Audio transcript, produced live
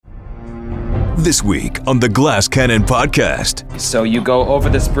This week on the Glass Cannon Podcast. So you go over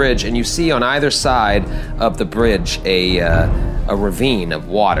this bridge, and you see on either side of the bridge a ravine of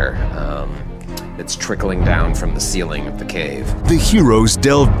water that's trickling down from the ceiling of the cave. The heroes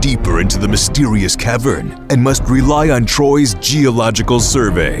delve deeper into the mysterious cavern and must rely on Troy's geological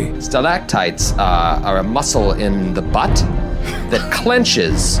survey. Stalactites are a muscle in the butt that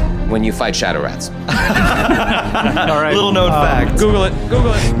clenches when you fight shadow rats. All right. Little known fact. Google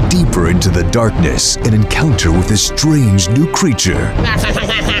it. Deeper into the darkness, an encounter with a strange new creature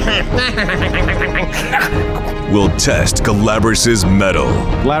will test Galabras' mettle.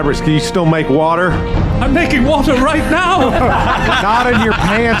 Galabras, can you still make water? I'm making water right now! Not in your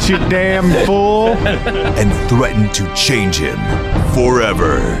pants, you damn fool! And threaten to change him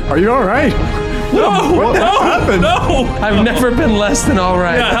forever. Are you all right? What happened? No! I've never been less than all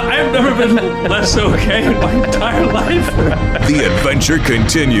right. Yeah, I've never been less okay in my entire life. The adventure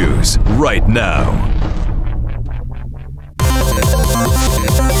continues right now.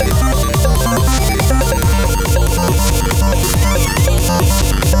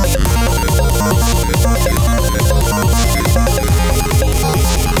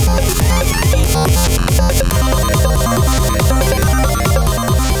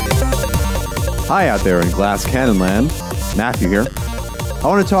 Hi out there in Glass Cannon Land. Matthew here. I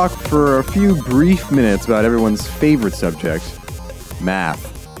want to talk for a few brief minutes about everyone's favorite subject,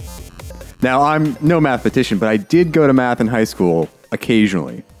 math. Now, I'm no mathematician, but I did go to math in high school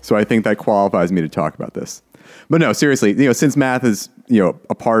occasionally, so I think that qualifies me to talk about this. But no, seriously, since math is,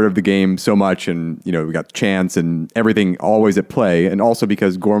 a part of the game so much, and, we got chance and everything always at play, and also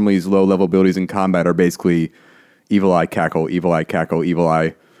because Gormley's low-level abilities in combat are basically evil eye, cackle, evil eye, cackle, evil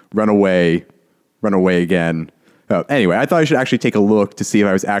eye, run away again. Anyway, I thought I should actually take a look to see if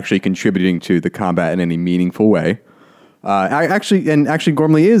I was actually contributing to the combat in any meaningful way. Actually,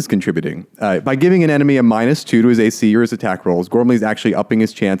 Gormley is contributing. By giving an enemy a -2 to his AC or his attack rolls, Gormley's actually upping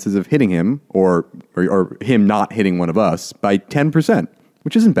his chances of hitting him, or him not hitting one of us, by 10%,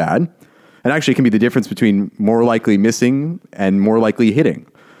 which isn't bad. And actually can be the difference between more likely missing and more likely hitting.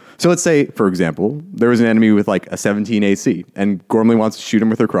 So let's say, for example, there was an enemy with like a 17 AC, and Gormley wants to shoot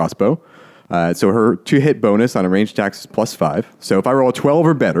him with her crossbow. So her to-hit bonus on a ranged attack is +5. So if I roll a 12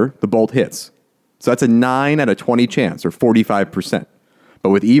 or better, the bolt hits. So that's a 9 out of 20 chance, or 45%. But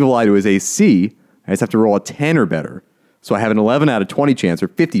with Evil Eye to his AC, I just have to roll a 10 or better. So I have an 11 out of 20 chance, or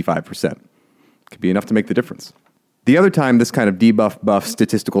 55%. Could be enough to make the difference. The other time this kind of debuff-buff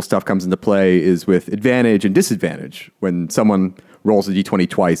statistical stuff comes into play is with advantage and disadvantage, when someone rolls a d20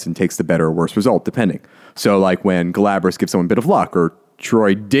 twice and takes the better or worse result, depending. So like when Galabras gives someone a bit of luck, or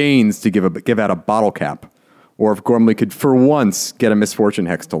Troy deigns to give out a bottle cap, or if Gormley could for once get a misfortune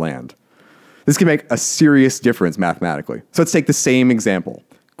hex to land. This can make a serious difference mathematically. So let's take the same example.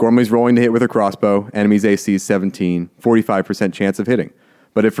 Gormley's rolling to hit with her crossbow, enemy's AC is 17, 45% chance of hitting.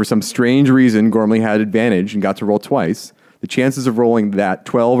 But if for some strange reason Gormley had advantage and got to roll twice, the chances of rolling that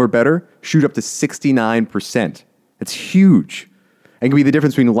 12 or better shoot up to 69%. That's huge. And can be the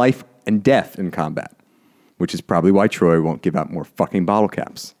difference between life and death in combat, which is probably why Troy won't give out more fucking bottle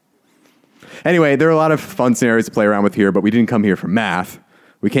caps. Anyway, there are a lot of fun scenarios to play around with here, but we didn't come here for math.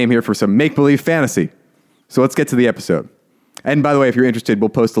 We came here for some make-believe fantasy. So let's get to the episode. And by the way, if you're interested, we'll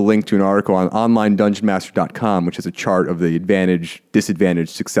post a link to an article on onlinedungeonmaster.com, which is a chart of the advantage, disadvantage,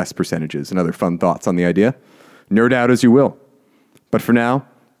 success percentages, and other fun thoughts on the idea. Nerd out as you will. But for now,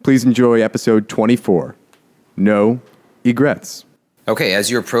 please enjoy episode 24, No Egrets. Okay,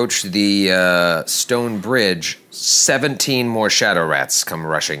 as you approach the stone bridge, 17 more shadow rats come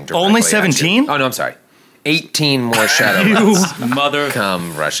rushing directly Only at you. 17? Oh, no, I'm sorry. 18 more shadow rats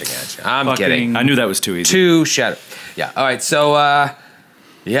come rushing at you. I'm kidding. I knew that was too easy. 2 shadow. Yeah, all right, so,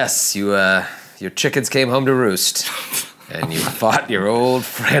 yes, your chickens came home to roost, and you fought your old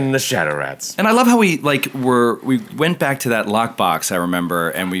friend, the shadow rats. And I love how we went back to that lockbox, I remember,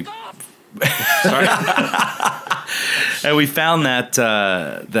 and we... Sorry. And we found that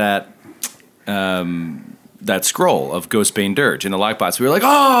scroll of Ghostbane Dirge in the lockbox. We were like,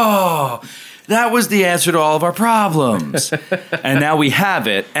 oh, that was the answer to all of our problems. And now we have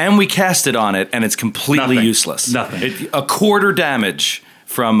it, and we cast it on it, and it's completely useless. Nothing. A quarter damage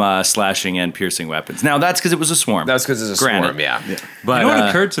from slashing and piercing weapons. Now, that's because it was a swarm. That's because it's a swarm, yeah. But, what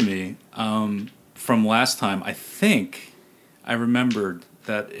occurred to me from last time? I think I remembered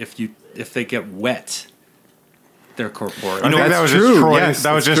that if they get wet, they're corporeal. That was true. Just Troy. Yes,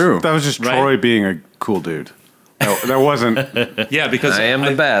 that was just right? Troy being a cool dude. No, that wasn't. Yeah, because I am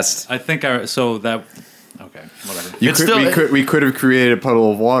the best. I think so that. Okay, whatever. We could have created a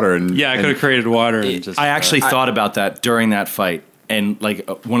puddle of water, and I could have created water. And just, I actually thought about that during that fight, and like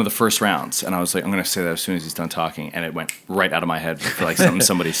one of the first rounds, and I was like, I'm going to say that as soon as he's done talking, and it went right out of my head for like something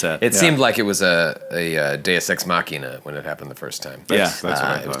somebody said. It seemed like it was a Deus Ex Machina when it happened the first time. That's what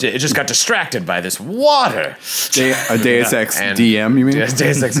I thought. It just got distracted by this water. A Deus Ex And- DM, you mean?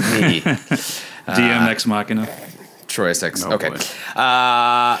 Deus Ex Me. DMX Machina. Troy Ex. Oh, Okay.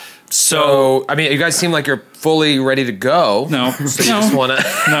 boy. So, I mean, you guys seem like you're fully ready to go. No. So you just want to...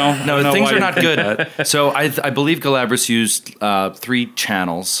 No, things why are you not think good. that? So I believe Galabras used 3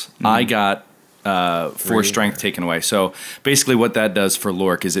 channels. I got 4 strength taken away. So basically what that does for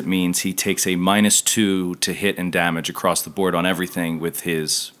Lork is it means he takes a -2 to hit and damage across the board on everything with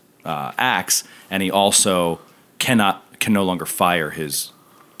his axe, and he also can no longer fire his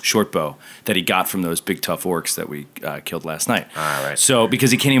short bow that he got from those big tough orcs that we killed last night. All right. So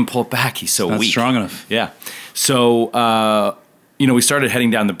because he can't even pull it back, he's so Not weak. strong enough. Yeah. So, we started heading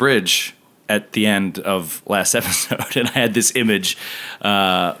down the bridge at the end of last episode, and I had this image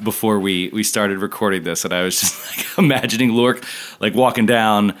before we started recording this, and I was just like imagining Lork like walking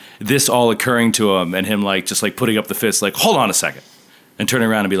down, this all occurring to him, and him like just like putting up the fist, like, hold on a second, and turning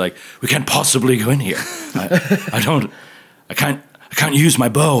around and be like, we can't possibly go in here. I can't use my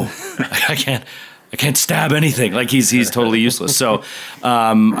bow. I can't stab anything. Like he's totally useless. So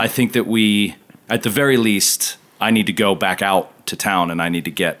I think that we, at the very least, I need to go back out to town and I need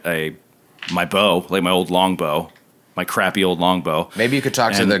to get my bow, like my old longbow, my crappy old longbow. Maybe you could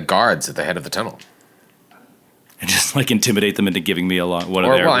talk to And- the guards at the head of the tunnel. And just like intimidate them into giving me one of Or,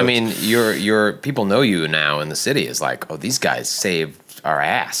 their well, I bows. mean, your people know you now in the city is like, oh, these guys saved our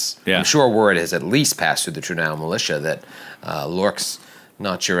ass. Yeah. I'm sure word has at least passed through the Trunau militia that Lork's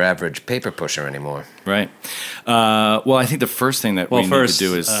not your average paper pusher anymore. Right. Well, I think the first thing that we first, need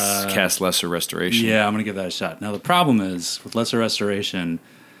to do is cast Lesser Restoration. Yeah, I'm going to give that a shot. Now, the problem is, with Lesser Restoration,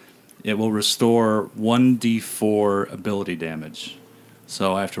 it will restore 1d4 ability damage.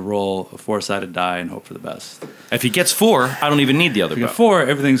 So I have to roll a 4-sided die and hope for the best. If he gets 4, I don't even need the other If you bow. get 4,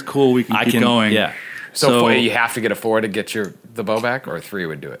 everything's cool. We can keep going. Yeah. So you have to get a 4 to get the bow back, or 3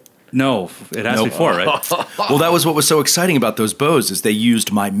 would do it. No, it has to be 4, right? Well, that was what was so exciting about those bows is they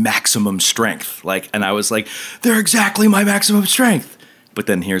used my maximum strength. And I was like, they're exactly my maximum strength. But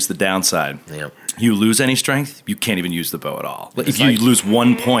then here's the downside. Yeah. You lose any strength, you can't even use the bow at all. If you lose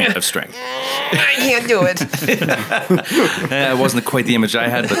 1 point of strength. I can't do it. It wasn't quite the image I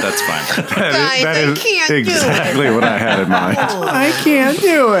had, but that's fine. That is exactly what I had in mind. I can't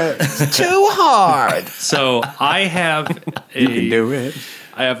do it. Too hard. So I have You can do it.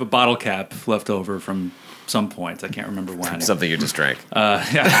 I have a bottle cap left over from some point. I can't remember when. Something you just drank.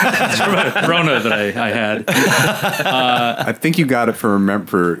 It's from a Corona that I had. I think you got it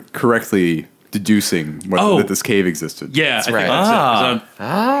for correctly deducing that this cave existed. Yeah, that's right.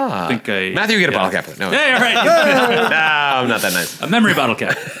 I think I Matthew, you get a bottle cap. No, Yeah, all right. no, I'm not that nice. A memory bottle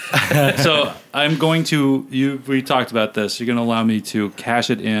cap. So I'm going to. We talked about this. You're going to allow me to cash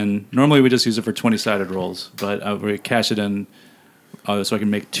it in. Normally we just use it for 20-sided rolls, but we cash it in. So I can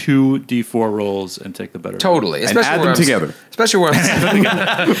make 2 d4 rolls and take the better. Totally. And add them together. Especially where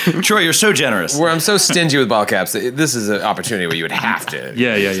I'm, Troy, you're so generous. where I'm so stingy with ball caps. This is an opportunity where you would have to.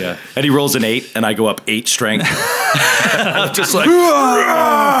 Yeah. And he rolls an 8, and I go up 8 strength. I'm just like,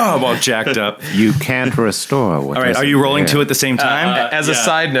 I'm all jacked up. You can't restore what All right, are you rolling 2 at the same time? As a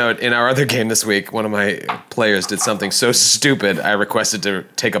side note, in our other game this week, one of my players did something so stupid, I requested to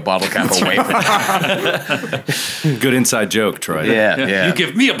take a bottle cap away from him. Good inside joke, Troy. Yeah. You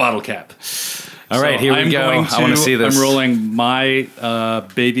give me a bottle cap. All right, here we go. I want to see this. I'm rolling my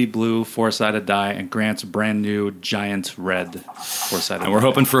baby blue 4-sided die and Grant's brand new giant red 4-sided. And we're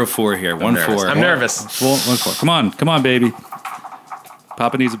hoping for a 4 here. 1 4. I'm nervous. Well, 1 4. Come on, baby.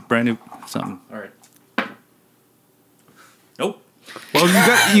 Papa needs a brand new something. All right. Nope. Well,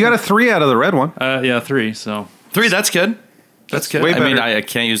 you got a 3 out of the red one. Yeah, 3. So 3, that's good. That's good. way I mean, better. I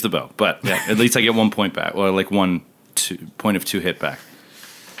can't use the bow, but at least I get 1 point back, or like 2 point of 2 hit back.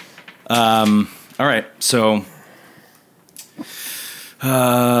 All right, so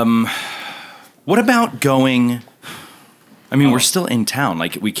what about going? I mean, we're still in town.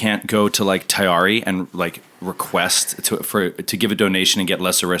 Like, we can't go to like Tyari and like request to give a donation and get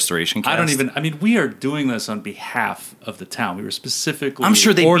lesser restoration. Cast. I don't even. I mean, we are doing this on behalf of the town. We were specifically. I'm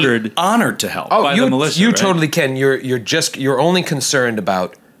sure they'd ordered. be honored to help. Oh, by you the militia, you right? totally can. You're only concerned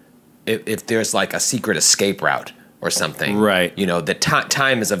about if there's like a secret escape route or something. Right. You know, the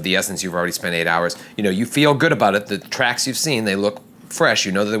time is of the essence. You've already spent 8 hours. You know, you feel good about it. The tracks you've seen, they look fresh.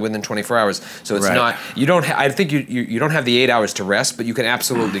 You know that they're within 24 hours. So it's Right. not. You don't. I think you don't have the 8 hours to rest, but you can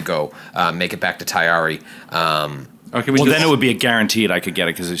absolutely go make it back to Tyari. Or can Well, then it would be a guaranteed I could get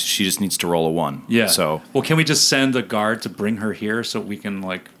it because she just needs to roll a 1. Yeah. So. Well, can we just send a guard to bring her here so we can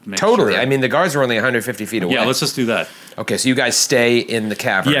like make Totally. sure? I mean, the guards are only 150 feet away. Yeah, let's just do that. Okay, so you guys stay in the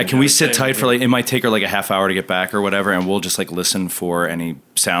cavern. Yeah, can we sit tight for like? It might take her like a half hour to get back or whatever, and we'll just like listen for any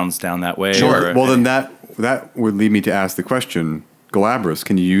sounds down that way. Sure. or- Well, then that would lead me to ask the question, Galabras,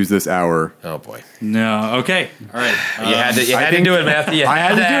 can you use this hour? Oh boy. No. Okay. All right. You had to do it, Matthew. I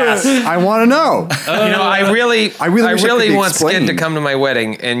had to do it. I want to know. You know, I really wish I could be want Skid to explained. come to my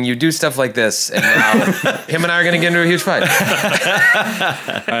wedding, and you do stuff like this, and now him and I are going to get into a huge fight.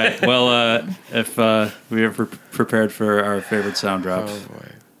 All right. Well, if we are prepared for our favorite sound drops. Oh boy.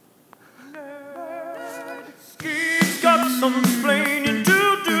 He's got some explaining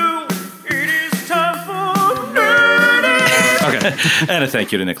to do. It is time for nerdy. Okay. and a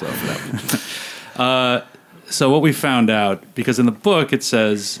thank you to Niccolo for that. So what we found out, because in the book it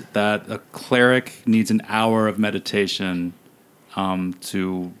says that a cleric needs an hour of meditation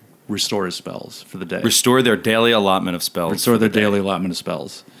to restore his spells for the day. Restore their daily allotment of spells. Restore their daily allotment of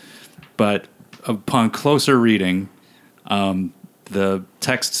spells. But upon closer reading, the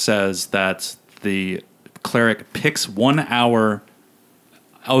text says that the cleric picks 1 hour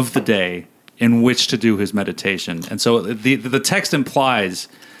of the day in which to do his meditation. And so the text implies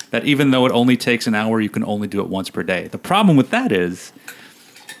that even though it only takes an hour, you can only do it once per day. The problem with that is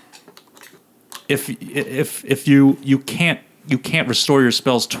if you can't restore your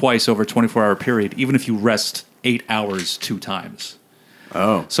spells twice over a 24-hour period, even if you rest 8 hours 2 times.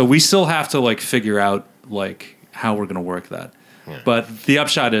 Oh. So we still have to like figure out like how we're going to work that. Yeah. But the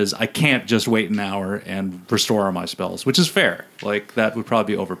upshot is I can't just wait an hour and restore all my spells, which is fair. Like that would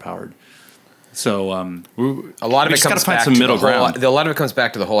probably be overpowered. So a lot of it comes back some to middle ground. A lot of it comes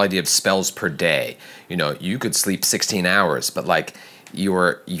back to the whole idea of spells per day. You know, you could sleep 16 hours, but like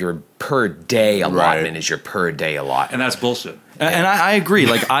your per day allotment is your per day allotment. and that's bullshit. And I agree.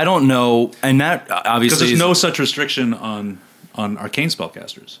 Like I don't know, and that Because obviously there's is- no such restriction on arcane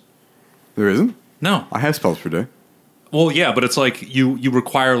spellcasters. There isn't? No. I have spells per day. Well, yeah, but it's like you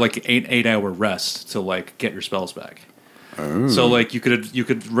require like eight hour rest to like get your spells back. Oh. So like you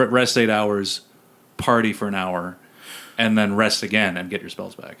could rest 8 hours, party for an hour, and then rest again and get your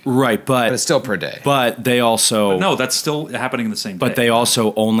spells back. right, But it's still per day. but they also No, that's still happening in the same day. But they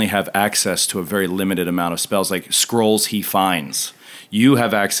also only have access to a very limited amount of spells, like scrolls he finds. You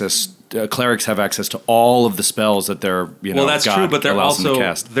have access. Clerics have access to all of the spells that they're. well, that's God true, but allows them to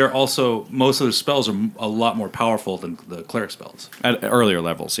cast they're also most of their spells are a lot more powerful than the cleric spells. at earlier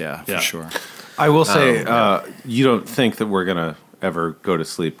levels. Yeah, Yeah. for sure. I will say, you don't think that we're gonna ever go to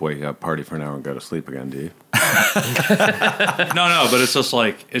sleep, wake up, party for an hour, and go to sleep again, do you? No, but it's just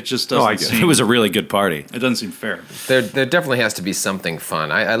like it just doesn't I get it. seem. It was a really good party. It doesn't seem fair. There definitely has to be something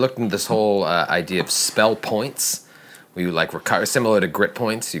fun. I looked into this whole idea of spell points. We like recover similar to grit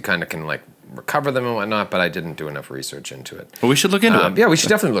points. You kind of can like recover them and whatnot, but I didn't do enough research into it. But we should look into it. Yeah, we should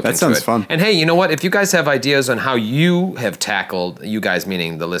definitely look That into it. sounds fun. And hey, you know what? If you guys have ideas on how you have tackled, you guys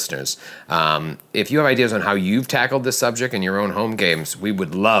meaning the listeners, if you have ideas on how you've tackled this subject in your own home games, we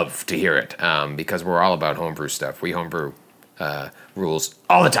would love to hear it because we're all about homebrew stuff. We homebrew rules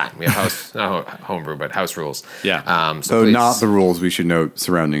all the time. We have house, not homebrew, but house rules. Yeah. So please- not the rules we should note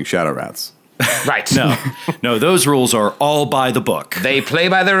surrounding Shadow Rats. Right. No, those rules are all by the book. They play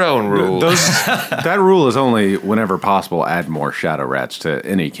by their own rules. That rule is only whenever possible. Add more shadow rats to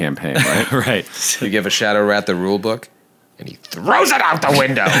any campaign, right? Right. You give a shadow rat the rule book, and he throws it out the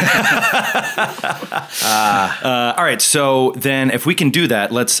window. All right. So then, if we can do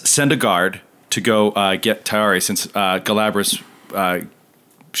that, let's send a guard to go get Tayari, since Galabras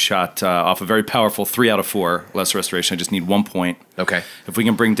shot off a very powerful 3 out of 4 lesser restoration. I just need 1 point. Okay. If we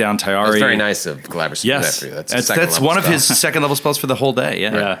can bring down Tayari, That's very nice of Galabras to do that Yes, for you. That's, that's one of his second level spells for the whole day.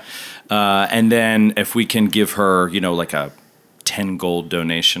 Yeah. And then if we can give her, like a 10 gold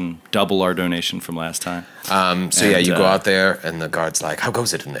donation, double our donation from last time. So yeah, you go out there, and the guard's like, "How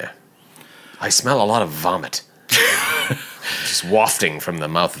goes it in there? I smell a lot of vomit, just wafting from the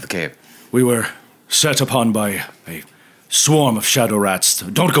mouth of the cave." We were set upon by a swarm of shadow rats.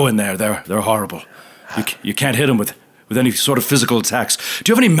 Don't go in there. They're horrible. You can't hit them with any sort of physical attacks. Do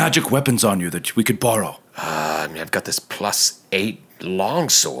you have any magic weapons on you that we could borrow? I mean, I've got this +8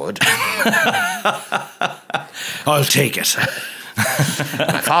 longsword. I'll take it.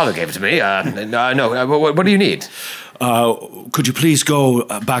 My father gave it to me. What do you need? Could you please go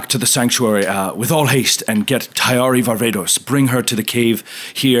back to the sanctuary with all haste and get Tayari Varvados, bring her to the cave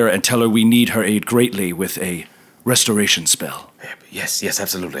here and tell her we need her aid greatly with a restoration spell. Yes,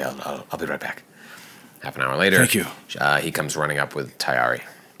 absolutely. I'll be right back. Half an hour later, Thank you. He comes running up with Tayari.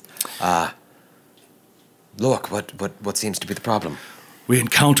 Look, what seems to be the problem? We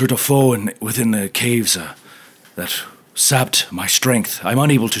encountered a foe within the caves that sapped my strength. I'm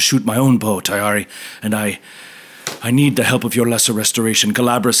unable to shoot my own bow, Tayari, and I need the help of your lesser restoration.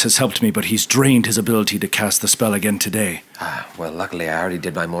 Galabras has helped me, but he's drained his ability to cast the spell again today. Well, luckily I already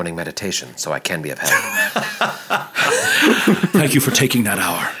did my morning meditation, so I can be of help. Thank you for taking that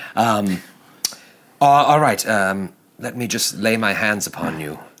hour. All right, let me just lay my hands upon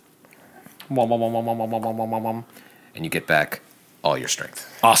you. And you get back all your strength.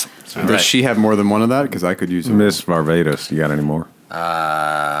 Awesome. Does she have more than one of that? Because I could use it. Miss Varvatos, you got any more?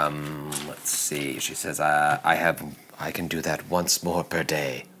 Let's see. She says, I can do that once more per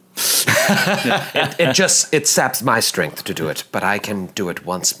day. It saps my strength to do it, but I can do it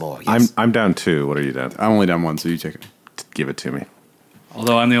once more. Yes. I'm down 2. What are you down? I'm only down one, so you take it. Give it to me.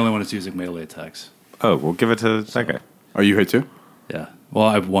 Although I'm the only one that's using melee attacks. Oh, we'll give it to that guy. Are you hit too? Yeah. Well,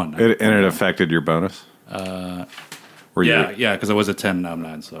 I've won. And it affected your bonus? Were you- Yeah, because I was at 10, now I'm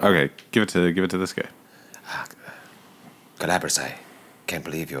 9. So. Okay, give it to this guy. Galabras, I can't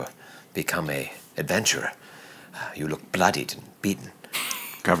believe you've become a adventurer. You look bloodied and beaten.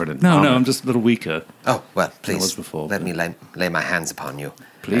 Covered in No, vomit. I'm just a little weaker. Oh, well, please, was before, let but- me lay my hands upon you.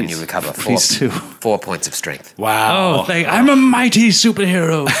 Please. And you recover Please do. 4 points of strength. Wow. I'm a mighty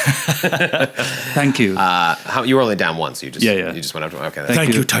superhero. Thank you. You were only down 1, so you just Yeah. you just went up to okay.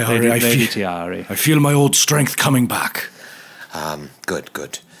 Thank you, Tayari. Lady Tiari. I feel my old strength coming back. Good.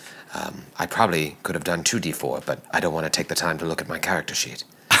 I probably could have done 2d4, but I don't want to take the time to look at my character sheet.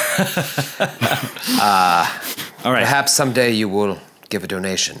 All right. Perhaps someday you will give a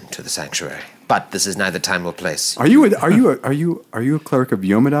donation to the sanctuary. But this is neither time nor place. Are you a cleric of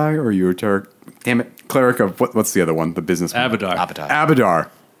Yomadai, or are you a cleric of what's the other one? The business one? Abadar. Abadar.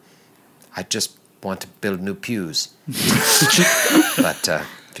 I just want to build new pews. But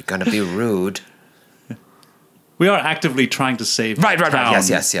if you're going to be rude... We are actively trying to save Right. town.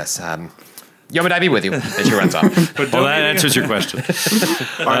 Yes. Yomadai be with you. And she runs off. Well, that answers your question.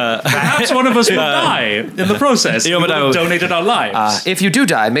 Perhaps one of us will die in the process. We would have donated our lives. If you do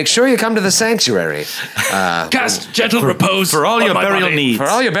die, make sure you come to the sanctuary. Cast gentle repose For all on your my burial body. needs. For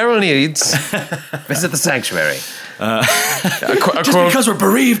all your burial needs, visit the sanctuary. Just because we're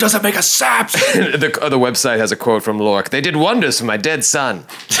bereaved doesn't make us saps. The website has a quote from Lork. They did wonders for my dead son.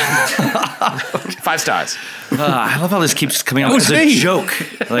 5 stars. I love how this keeps coming out as a joke.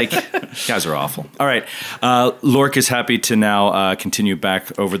 Like, you guys are awful. All right. Lork is happy to now continue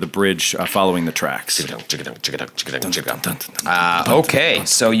back over the bridge following the tracks. Okay,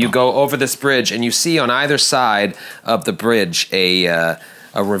 so you go over this bridge, and you see on either side of the bridge a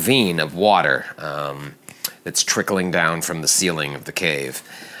ravine of water that's trickling down from the ceiling of the cave.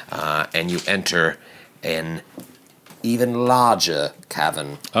 And you enter an even larger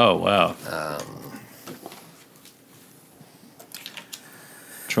cavern. Oh, wow.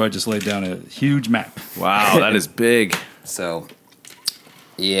 Troy just laid down a huge map. Wow, that is big. So,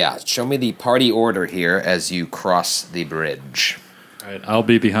 yeah, show me the party order here as you cross the bridge. All right, I'll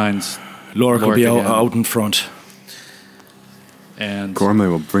be behind Lork will be again. out in front. And Gormley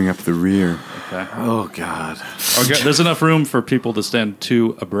will bring up the rear. okay. Oh, God. Okay, there's enough room for people to stand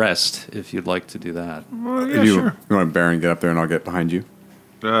 2 abreast if you'd like to do that. Yeah, you sure. want Baron get up there and I'll get behind you?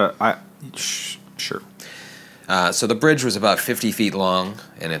 Sure. So the bridge was about 50 feet long,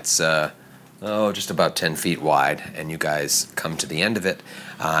 and it's just about 10 feet wide. And you guys come to the end of it,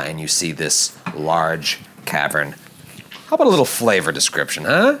 and you see this large cavern. How about a little flavor description,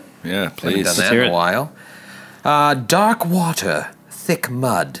 huh? Yeah, Haven't please. done that in a while. Dark water, thick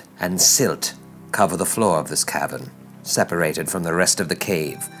mud, and silt cover the floor of this cavern, separated from the rest of the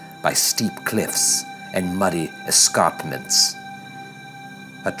cave by steep cliffs and muddy escarpments.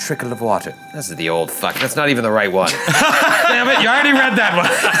 A trickle of water. This is the old fuck. That's not even the right one. Damn it! You already read that one.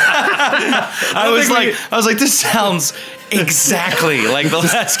 I was like, this sounds exactly like the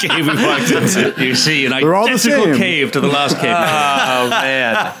last cave we walked into. You see an They're all the identical same. cave to the last cave. Oh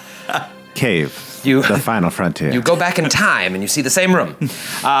man. Cave. You The final frontier. you go back in time and you see the same room.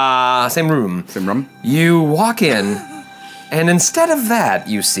 Same room. Same rum? You walk in, and instead of that,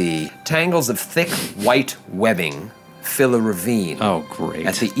 you see tangles of thick white webbing fill a ravine. Oh, great.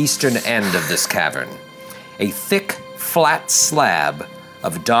 At the eastern end of this cavern. A thick, flat slab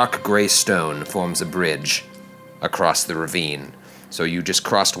of dark gray stone forms a bridge across the ravine. So you just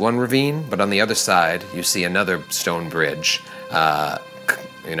crossed one ravine, but on the other side, you see another stone bridge,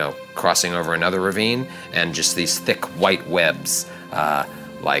 crossing over another ravine, and just these thick white webs,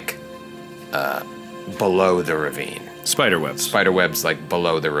 below the ravine. Spider webs. Spider webs, like,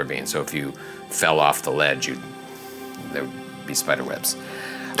 below the ravine. So if you fell off the ledge, there would be spider webs.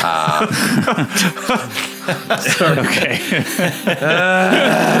 Okay.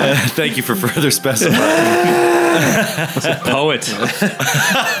 Thank you for further specifying. Poet.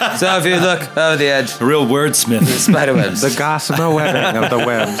 So if you look over the edge, A real wordsmith. spiderwebs. The gossamer webbing of the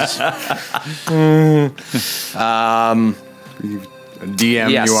webs. DM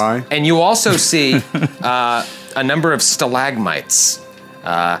Yes. UI. And you also see a number of stalagmites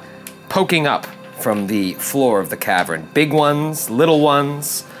poking up from the floor of the cavern. Big ones, little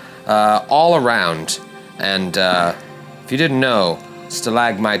ones, all around. And if you didn't know,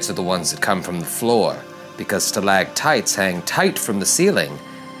 stalagmites are the ones that come from the floor because stalactites hang tight from the ceiling,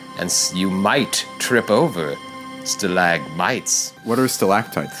 and you might trip over stalagmites. What are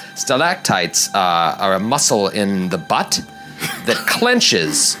stalactites? Stalactites are a muscle in the butt that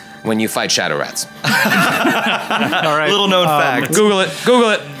clenches when you fight shadow rats. All right. Little known fact. Google it. Google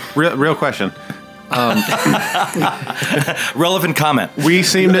it. Real question. Relevant comment. We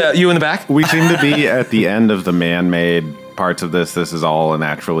seem to You in the back? we seem to be at the end of the man-made parts of this. This is all a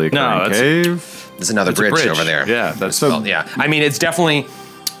naturally occurring that's- cave. There's another It's a bridge, bridge. over there. Yeah, that's Well, yeah. I mean, it's definitely.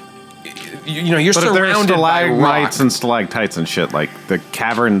 You know, you're But if there are surrounded by rock. stalagmites and stalactites and shit, like the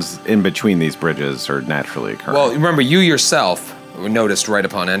caverns in between these bridges are naturally occurring. Well, remember, you yourself noticed right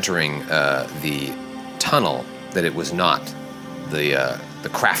upon entering the tunnel that it was not the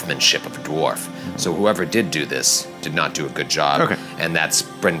craftsmanship of a dwarf. So whoever did do this did not do a good job. Okay. And that's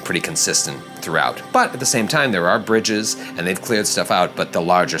been pretty consistent throughout. But at the same time, there are bridges, and they've cleared stuff out, but the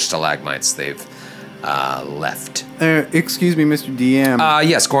larger stalagmites they've left. Excuse me, Mr. DM.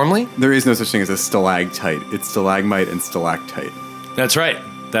 Yes, Gormley? there is no such thing as a stalactite. It's stalagmite and stalactite. That's right.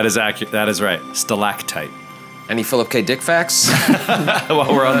 That is accurate. That is right. Stalactite. Any Philip K. Dick facts?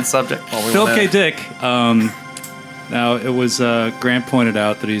 While we're on the subject. Philip K. Dick. Now, it was Grant pointed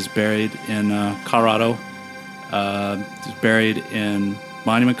out that he's buried in Colorado. He's buried in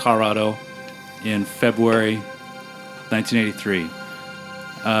Monument, Colorado in February 1983.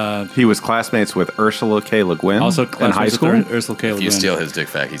 he was classmates with Ursula K. Le Guin Also, in high classmates school. with Ursula K. Le If you Guin. steal his dick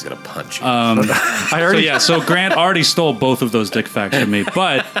fact, he's going to punch you. So Grant already stole both of those dick facts from me,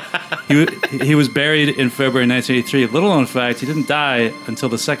 but he was buried in February 1983. Little known fact, he didn't die until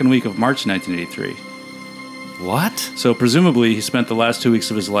the second week of March 1983. What? So presumably he spent the last 2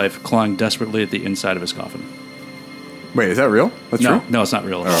 weeks of his life clawing desperately at the inside of his coffin. Wait, is that real? That's No, true? no, it's not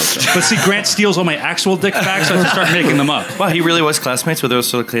real. But see, Grant steals all my actual dick facts, so I have to start making them up. Wow, he really was classmates with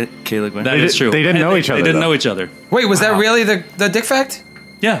Ursula K. Le Guin. That is true. they didn't know each other, They didn't though. know each other. Wait, was that really the dick fact?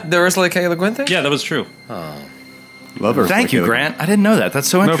 Yeah. The Ursula K. Le Guin thing? Yeah, that was true. Love her. Thank you, Grant. I didn't know that. That's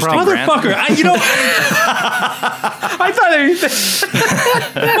so interesting, problem. Grant. Motherfucker! I thought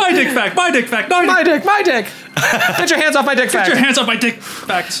My dick fact! My dick fact! No, my dick, my dick. Get your hands off my dick Get fact. your hands off my dick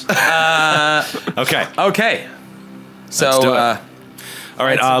facts. Okay. Okay. So, Let's do it. All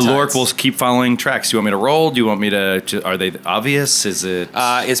right, Lights and Lork tights. will keep following tracks. Do you want me to roll? Do you want me to? Are they obvious? Is it?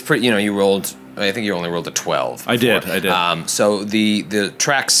 it's pretty. You know, you rolled. I think you only rolled a 12. I did. before. I did. So the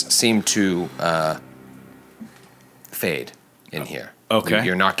tracks seem to fade in here. Okay.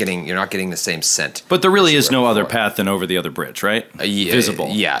 You're not getting the same scent. But there really as is you were no other before. path than over the other bridge, right? Yeah, Visible.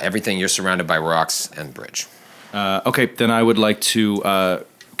 Yeah, everything. You're surrounded by rocks and bridge. Okay, then I would like to.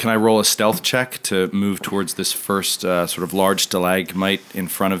 Can I roll a stealth check to move towards this first sort of large stalagmite in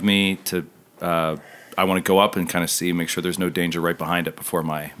front of me? I want to go up and kind of see, make sure there's no danger right behind it before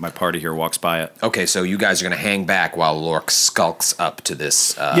my party here walks by it. Okay, so you guys are going to hang back while Lork skulks up to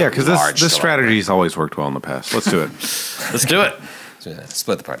this. Yeah, because large this stalagmite. strategy's always worked well in the past. Let's do it. Let's do it.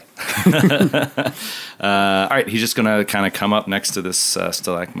 Split the party. All right, he's just going to kind of come up next to this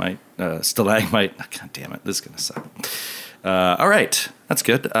stalagmite. God damn it, this is going to suck. All right, that's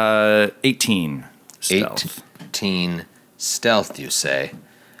good. 18 stealth. 18 stealth, you say.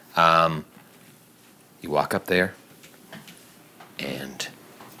 You walk up there, and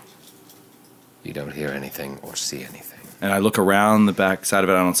you don't hear anything or see anything. And I look around the back side of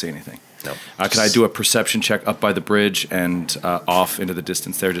it, I don't see anything. No. Could I do a perception check up by the bridge and off into the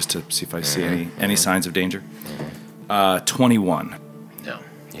distance there just to see if I see any signs of danger? 21. No,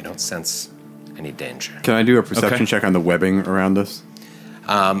 you don't sense any danger. Can I do a perception Okay. check on the webbing around us?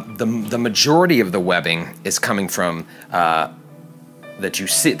 The majority of the webbing is coming from that you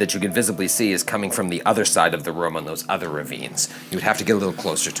can visibly see is coming from the other side of the room on those other ravines. You would have to get a little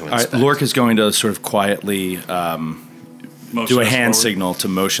closer to All right, inspect. Lork is going to sort of quietly do a hand signal to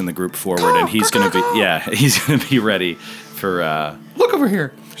motion the group forward, and he's going to be ready for Look over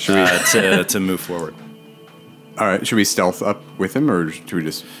here. to move forward. All right, should we stealth up with him, or should we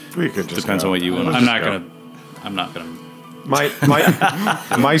just? We could just Depends on what you want. I'm not gonna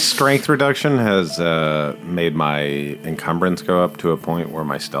My strength reduction has made my encumbrance go up to a point where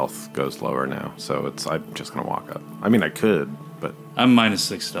my stealth goes lower now. So I'm just gonna walk up. I mean, I could, but I'm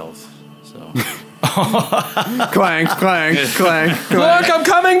 -6 stealth, so. Clank, clank, clank. Look, I'm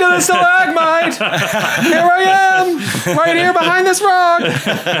coming to the stalagmite. Here I am, right here behind this rock.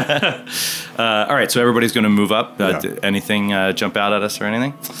 All right, so everybody's going to move up. Yeah. Anything jump out at us or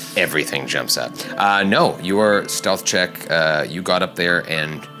anything? Everything jumps out. No, your stealth check. You got up there,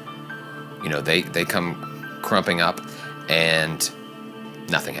 and they come crumping up, and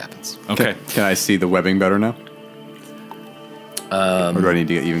nothing happens. Okay. Can I see the webbing better now? Or do I need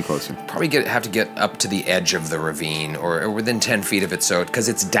to get even closer? Probably have to get up to the edge of the ravine or within 10 feet of it, so because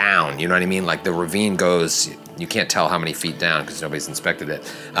it's down, you know what I mean? Like the ravine goes, you can't tell how many feet down because nobody's inspected it,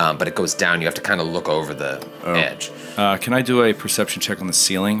 but it goes down. You have to kind of look over the edge. Can I do a perception check on the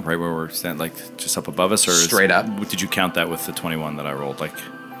ceiling, right where we're standing, like just up above us? Or Straight up. Did you count that with the 21 that I rolled? Like,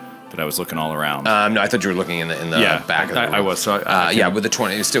 that I was looking all around? No, I thought you were looking in the back of the room. I was. So with the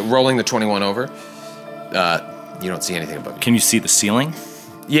 20, still rolling the 21 over, you don't see anything above you. Can you see the ceiling?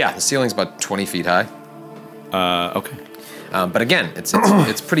 Yeah, the ceiling's about 20 feet high. Okay. But again,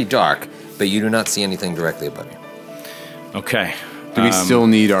 it's pretty dark, but you do not see anything directly above you. Okay. Do we still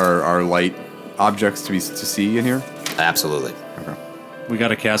need our light objects to see in here? Absolutely. Okay. We got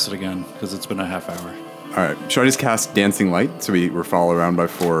to cast it again because it's been a half hour. All right. Should I just cast Dancing Light so we're followed around by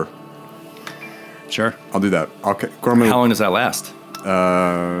 4? Sure. I'll do that. Okay. Gorman, How long does that last?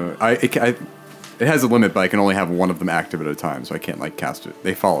 it has a limit, but I can only have one of them active at a time, so I can't cast it.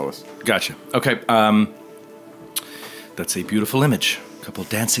 They follow us. Gotcha. Okay. That's a beautiful image. A couple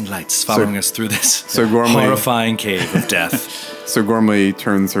dancing lights following us through this horrifying cave of death. So Gormley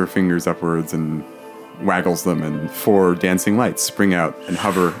turns her fingers upwards and waggles them, and 4 dancing lights spring out and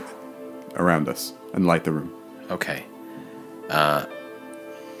hover around us and light the room. Okay.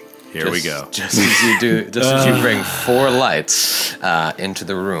 Here we go. Just as you bring 4 lights into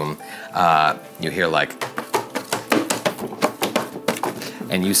the room, you hear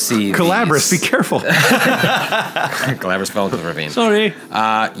and you see Galabras, be careful. Galabras fell into the ravine. Sorry.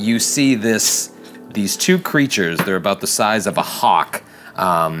 You see these 2 creatures. They're about the size of a hawk,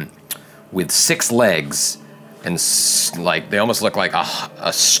 with 6 legs, and they almost look like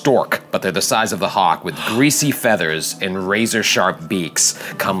a stork, but they're the size of the hawk, with greasy feathers and razor-sharp beaks.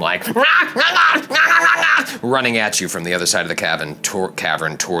 Come running at you from the other side of the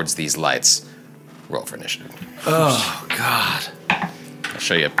cavern towards these lights. Roll for initiative. Oh, God. I'll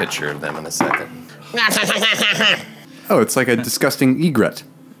show you a picture of them in a second. Oh, it's like a disgusting egret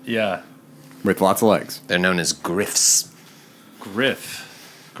Yeah. with lots of legs. They're known as griffs,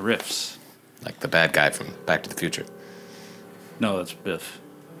 Griffs. like the bad guy from Back to the Future. No, that's Biff.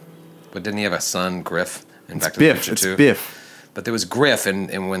 But didn't he have a son, Griff, in Back to Biff. the Future It's too? Biff. But there was Griff,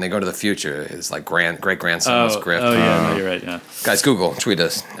 and when they go to the future, his great-grandson was Griff. Oh, yeah, no, you're right, yeah. Guys, Google, tweet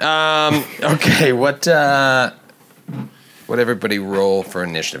us. Okay, what everybody roll for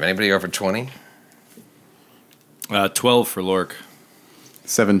initiative? Anybody over 20? 12 for Lork.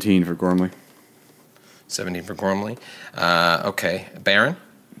 17 for Gormley. 17 for Gormley. Okay, Baron?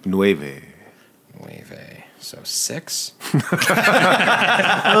 Nueve. So 6. The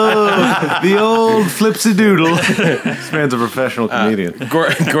old flipsy-doodle. This man's a professional comedian.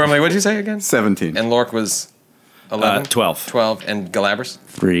 Gormley, what did you say again? 17. And Lork was 11? 12. 12. And Galabras?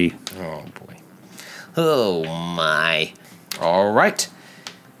 3. Oh, boy. Oh, my. All right.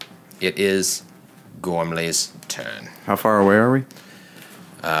 It is Gormley's turn. How far away are we?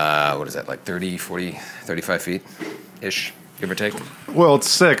 What is that, 30, 40, 35 feet-ish, give or take? Well, it's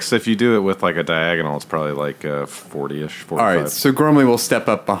 6. If you do it with a diagonal, it's probably 40-ish, 45. All right, so Gormley will step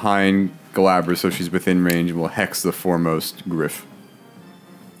up behind Galabra so she's within range, and will hex the foremost griff.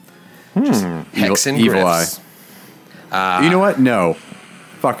 Hex and evil griffs. eye. You know what? No.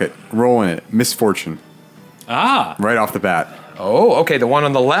 Fuck it. Roll in it. Misfortune. Ah! Right off the bat. Oh, okay, the one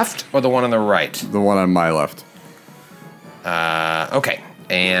on the left or the one on the right? The one on my left. Okay,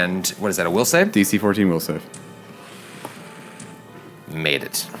 and what is that, a will save? DC 14 will save. Made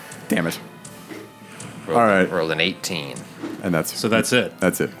it. Damn it. Rolled, All right. Rolled an 18. And that's So that's it.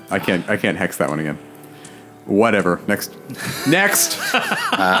 That's it. I can't hex that one again. Whatever. Next. Next.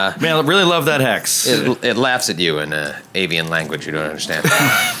 Man, I really love that hex. It laughs at you in avian language you don't understand.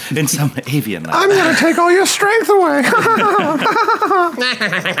 In some avian I'm going to take all your strength away.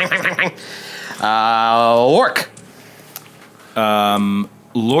 Lork.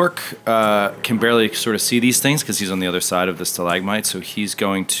 Lork can barely sort of see these things because he's on the other side of the stalagmite. So he's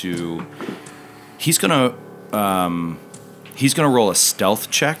gonna roll a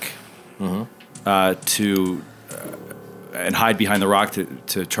stealth check to and hide behind the rock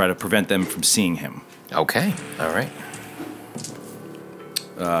to try to prevent them from seeing him. Okay. All right.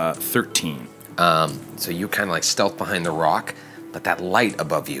 13. So you kind of like stealth behind the rock, but that light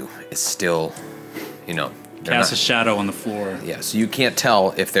above you is still, they're Cast a not- shadow on the floor. Yeah, so you can't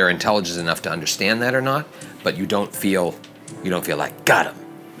tell if they're intelligent enough to understand that or not, but you don't feel like got him.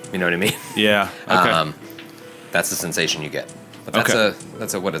 You know what I mean? Yeah. Okay. That's the sensation you get. But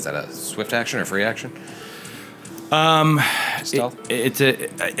that's a what is that? A swift action or free action? Stealth.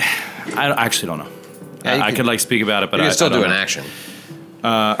 I actually don't know. Yeah, you I could- could like speak about it, but You I can still don't do an know. action.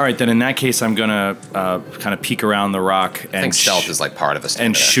 All right, then in that case, I'm gonna kind of peek around the rock I and think stealth is like part of a standard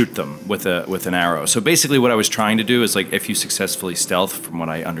and action. shoot them with an arrow. So basically, what I was trying to do is like if you successfully stealth, from what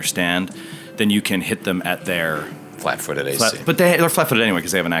I understand, then you can hit them at their Flat-footed AC. but they're flat-footed anyway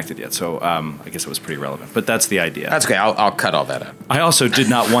because they haven't acted yet. So I guess it was pretty relevant. But that's the idea. That's okay. I'll cut all that out. I also did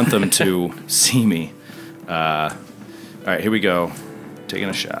not want them to see me. All right, here we go. Taking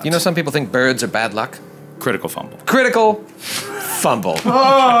a shot. Some people think birds are bad luck. Critical fumble. Critical fumble.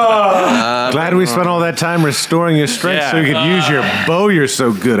 Glad we spent all that time restoring your strength so you could use your bow you're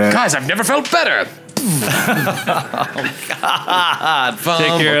so good at. Guys, I've never felt better. Fumble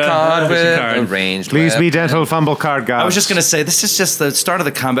Take your card with card. a ranged Please be weapon. dental fumble card gods. I was just gonna say this is just the start of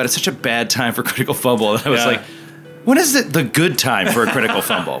the combat. It's such a bad time for critical fumble. And I was like, when is it the good time for a critical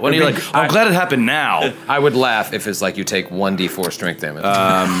fumble? When you're like, oh, I'm glad it happened now. I would laugh if it's like you take 1d4 strength damage.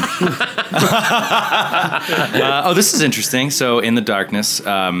 This is interesting. So in the darkness,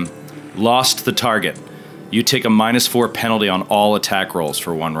 lost the target. You take a -4 penalty on all attack rolls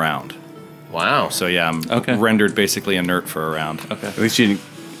for 1 round. Wow. So yeah, I'm Okay. rendered basically inert for a round. Okay. At least you didn't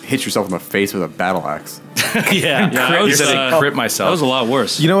hit yourself in the face with a battle axe. yeah, that was, crit myself. That was a lot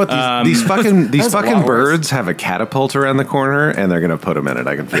worse. You know what? These fucking a lot worse. birds have a catapult around the corner, and they're gonna put them in it.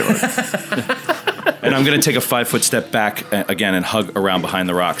 I can feel it. And I'm going to take a 5-foot step back again and hug around behind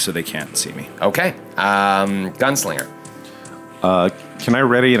the rock so they can't see me. Okay. Gunslinger. Can I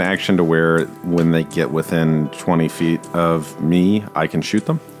ready an action to where when they get within 20 feet of me, I can shoot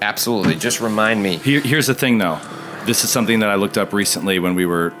them? Absolutely. Just remind me. Here's the thing, though. This is something that I looked up recently when we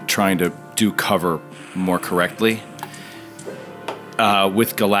were trying to do cover more correctly.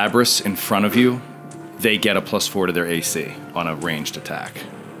 With Galabras in front of you, they get a +4 to their AC on a ranged attack.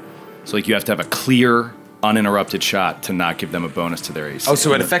 So like you have to have a clear, uninterrupted shot to not give them a bonus to their AC. Oh,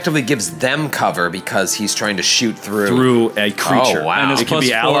 so it effectively gives them cover because he's trying to shoot through a creature. Oh, wow. And it's It can be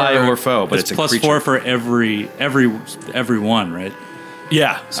 +4 ally or foe, but it's a plus creature. 4 for every one, right?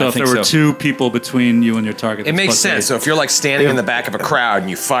 Yeah. So I if think there were 2 people between you and your target, It that's makes +8. sense. So if you're like standing in the back of a crowd and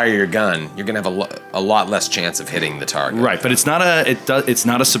you fire your gun, you're gonna have a lot less chance of hitting the target. Right, but it's not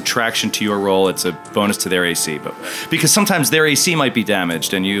a subtraction to your roll. It's a bonus to their AC, but because sometimes their AC might be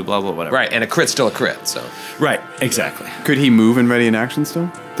damaged and you blah blah whatever. Right, and a crit's still a crit. So Right. Exactly. Could he move and ready in action still?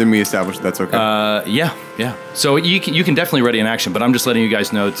 Didn't we establish that's okay? Yeah. So you can definitely ready an action, but I'm just letting you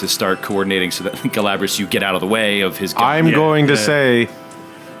guys know to start coordinating so that Galabras, you get out of the way of his gun. I'm going to say,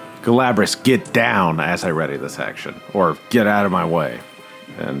 Galabras, get down as I ready this action, or get out of my way.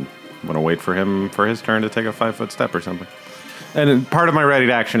 And I'm going to wait for him for his turn to take a 5-foot step or something. And part of my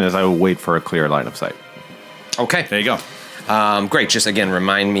ready action is I will wait for a clear line of sight. okay, There you go. great. Just again,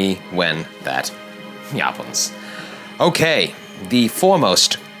 remind me when that happens. Okay, the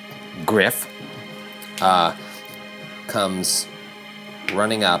foremost Griff comes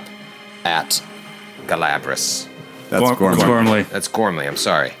running up at Galabras. That's Gormley. Gormley. That's Gormley. I'm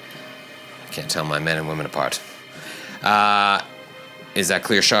sorry. I can't tell my men and women apart. Is that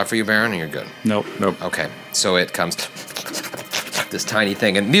clear shot for you, Baron, or you're good? Nope. Okay, so it comes this tiny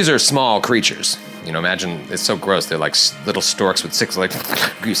thing, and these are small creatures. Imagine it's so gross. They're like little storks with 6 legs.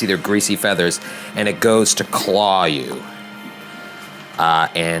 You see their greasy feathers, and it goes to claw you,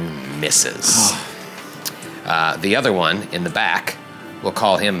 and misses. The other one in the back, we'll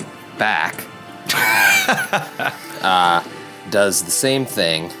call him Back, does the same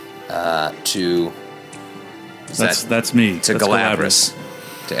thing to. That's me. To That's Galabras,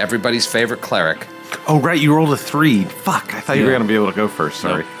 to everybody's favorite cleric. Oh, right, you rolled a 3. Fuck, I thought you were going to be able to go first.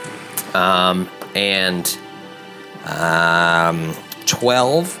 Sorry. And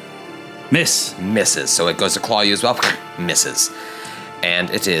 12 Miss. misses. So it goes to claw you as well. Misses. And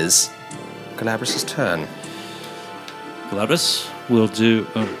it is Galabras' turn. Galabras will do.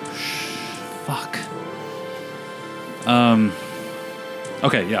 Oh, fuck.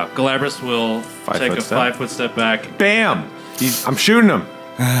 Okay, yeah. Galabras will take a 5-foot step back. Bam! I'm shooting him.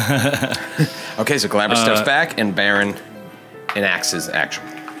 Okay, so Galabras steps back, and Baron enacts his action.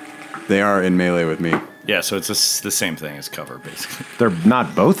 They are in melee with me. Yeah, so it's the same thing as cover, basically. They're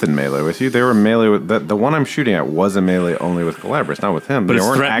not both in melee with you. They were melee with the one I'm shooting at was a melee only with Galabras, not with him. But they it's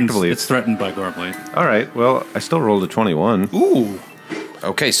weren't threatened. actively. It's threatened by Gormley. All right. Well, I still rolled a 21. Ooh.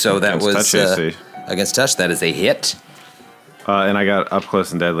 Okay, so that Against was touch AC. against touch. That is a hit. And I got up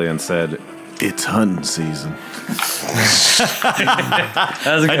close and deadly and said, "It's hunting season."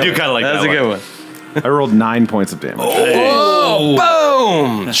 I do kind of like that. That's a good one. I rolled 9 points of damage. Oh,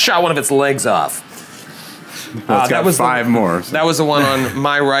 boom! Shot one of its legs off. Well, it's got was 5 more. So. That was the one on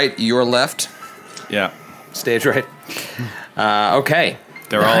my right, your left, Yeah. stage right. Okay.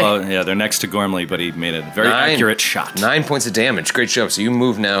 They're all they're next to Gormley, but he made a very accurate shot. 9 points of damage. Great job. So you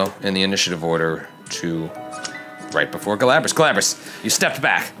move now in the initiative order to right before Galabras. Galabras, you stepped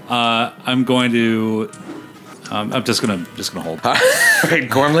back. I'm going to. I'm just gonna hold. Okay,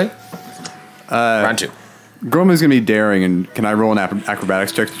 Gormley. Round 2. Gormley's going to be daring, and can I roll an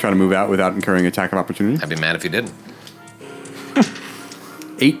acrobatics check to try to move out without incurring attack of opportunity? I'd be mad if you didn't.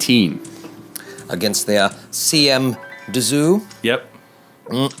 18. Against their CM Dazoo. Yep.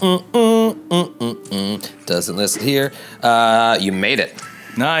 Doesn't list here. You made it.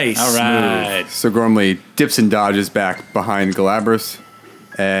 Nice. All right. So Gormley dips and dodges back behind Galabras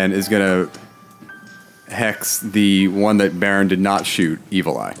and is going to hex the one that Baron did not shoot,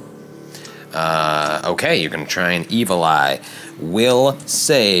 Evil Eye. Okay, you can try an Evil Eye. Will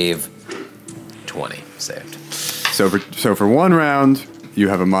save 20. Saved. So for 1 round, you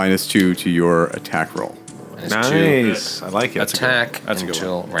have a -2 to your attack roll. -2. Nice. I like it. Attack That's a good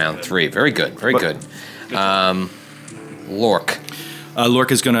until round 3. Very good. Very good. Lork.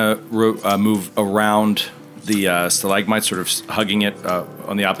 Lork is going to move around the stalagmite, sort of hugging it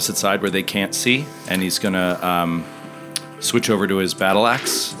on the opposite side where they can't see, and he's going to switch over to his battle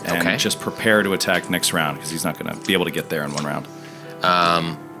axe and just prepare to attack next round because he's not going to be able to get there in 1 round.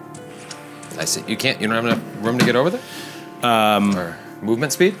 I see. You don't have enough room to get over there? Or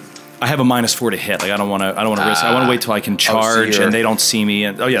movement speed? I have a -4 to hit. Like I don't want to risk. I want to wait till I can charge and they don't see me.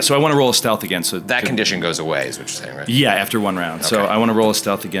 And so I want to roll a stealth again. So that condition goes away, is what you're saying, right? Yeah, after 1 round. So Okay. I want to roll a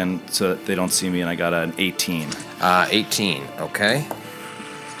stealth again so that they don't see me, and I got an 18. 18. Okay.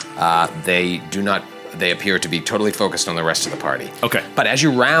 They do not. They appear to be totally focused on the rest of the party. Okay. But as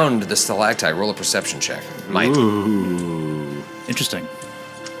you round the stalactite, roll a perception check. Might Interesting.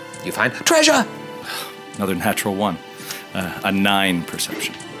 you find treasure? Another natural 1. A 9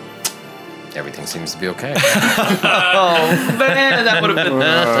 perception. Everything seems to be okay. Man, that would have been.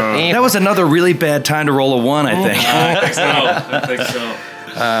 That was another really bad time to roll a 1, I think. I think so.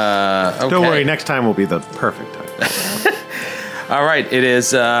 Okay. Don't worry, next time will be the perfect time. All right, it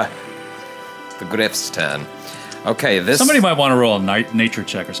is the Griff's turn. Okay, this. Somebody might want to roll a nature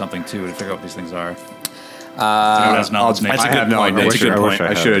check or something too to figure out what these things are. I have no idea.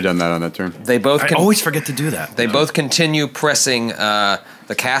 I should have done that on that turn. They both. I always forget to do that. They both continue pressing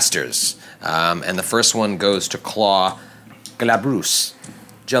the casters, and the first one goes to claw Galabras.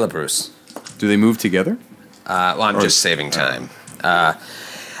 Do they move together? Well, I'm just saving time.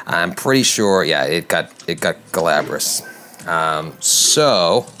 I'm pretty sure. Yeah, it got Galabras.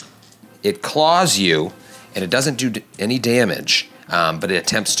 So it claws you, and it doesn't do any damage, but it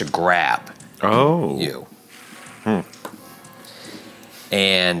attempts to grab you.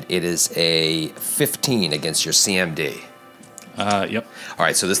 And it is a 15 against your CMD. Yep. All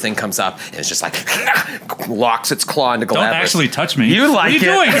right, so this thing comes up and it's just like locks its claw into Galabras. Don't actually touch me. You like what are you it.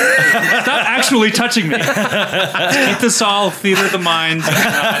 doing? Stop actually touching me. Keep this all theater of the mind.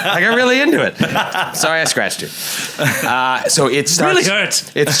 I got really into it. Sorry, I scratched you. So it starts. Really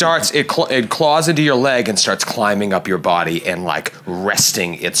hurt. It claws into your leg and starts climbing up your body and like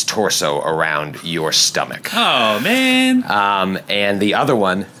resting its torso around your stomach. Oh man. And the other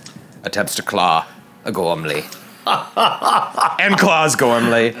one attempts to claw a Gormley. And claws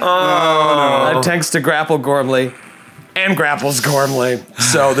Gormley. Oh, no. Attempts to grapple Gormley. And grapples Gormley.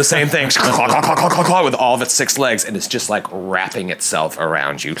 So the same thing. Claw, claw, claw, claw, claw, claw, with all of its 6 legs. And it's just like wrapping itself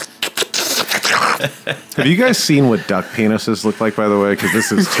around you. Have you guys seen what duck penises look like, by the way? Because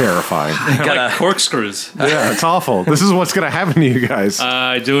this is terrifying. Like corkscrews. Yeah, it's awful. This is what's going to happen to you guys.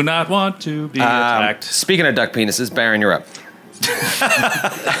 I do not want to be attacked. Speaking of duck penises, Baron, you're up.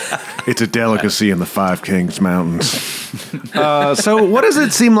 It's a delicacy in the Five Kings Mountains. So what does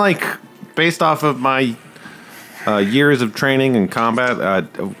it seem like, based off of my years of training and combat,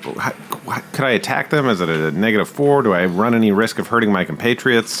 could I attack them? Is it a -4? Do I run any risk of hurting my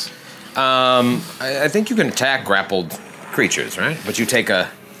compatriots? I think you can attack grappled creatures, right? But you take a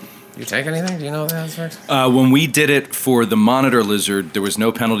You take anything? Do you know how that works? When we did it for the monitor lizard, there was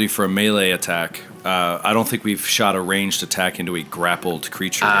no penalty for a melee attack. I don't think we've shot a ranged attack into a grappled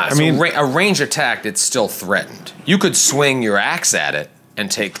creature. yet. A range attack, it's still threatened. You could swing your axe at it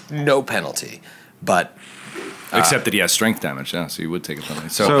and take no penalty, but Except that he has strength damage, yeah, so you would take a penalty.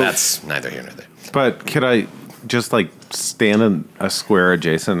 So, that's neither here nor there. But could I just like stand in a square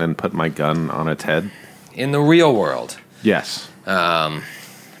adjacent and put my gun on its head? In the real world, Yes.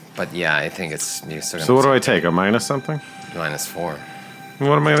 but yeah, I think it's you're still So what do I take? A minus something? -4.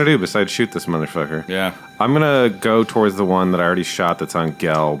 What am I gonna do besides shoot this motherfucker? yeah. I'm gonna go towards the one that I already shot that's on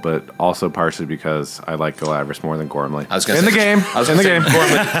Gel, but also partially because I like Galabras more than Gormley. I was gonna in say, the game. I was in the gonna game.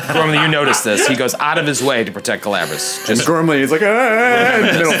 say, Gormley, you noticed this. He goes out of his way to protect Galabras. And Gormley is like,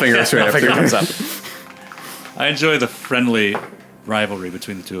 middle finger straight Finger after. comes up. I enjoy the friendly rivalry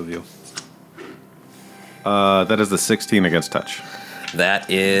between the two of you. That is the 16 against touch. That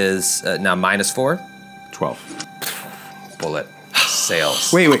is now -4. 12. Bullet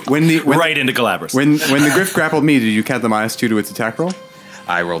sails. Wait. When Right into Galabras. when the Griff grappled me, did you count the -2 to its attack roll?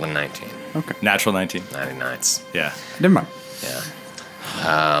 I rolled a 19. Natural 19. 99s. Yeah. Never mind.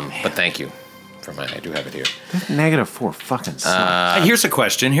 Yeah. But thank you for my. I do have it here. -4 fucking sucks. Here's a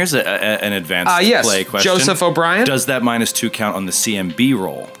question. Here's an advanced Yes, play question. Joseph O'Brien? Does that -2 count on the CMB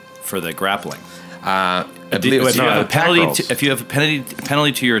roll for the grappling? I believe If it's you have a attack penalty, rolls. if you have a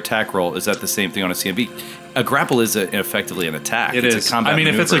penalty to your attack roll, is that the same thing on a CMB? A grapple is effectively an attack. It it's is. A combat I mean,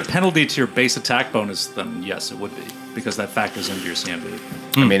 if it's a maneuver. penalty to your base attack bonus, then yes, it would be because that factors into your CMB.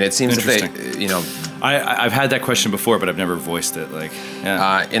 I mean, it seems that they, Interesting. I've had that question before, but I've never voiced it. Like,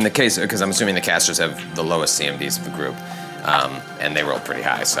 yeah. in the case, because I'm assuming the casters have the lowest CMBs of the group, and they rolled pretty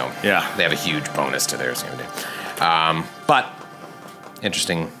high, so Yeah. they have a huge bonus to their CMB. But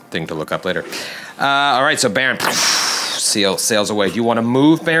interesting thing to look up later. All right, so Baron sails away. Do you want to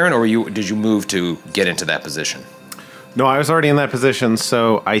move, Baron, or did you move to get into that position? No, I was already in that position,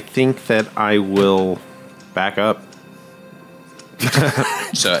 so I think that I will back up.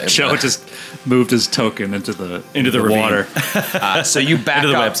 So Joe just moved his token into the ravine. water. so you back the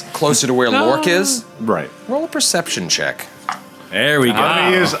up webs. closer to where Lork is. Right. Roll a perception check. There we go.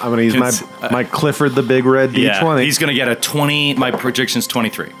 I'm gonna use It's, my Clifford the Big Red D20. Yeah, he's going to get a 20. My projection's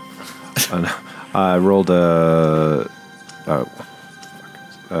 23. I rolled a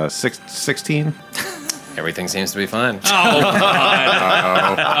 16. Everything seems to be fine.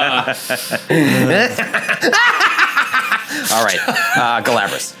 All right,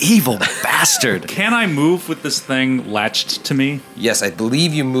 Galabras. Evil bastard. Can I move with this thing latched to me? Yes, I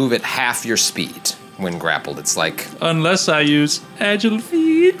believe you move at half your speed when grappled. It's like Unless I use agile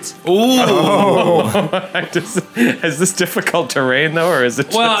feet. is this difficult terrain though, or is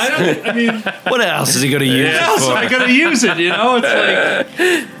it? Well, I mean, What else is he going to use what it else for? am I going to use it? You know, it's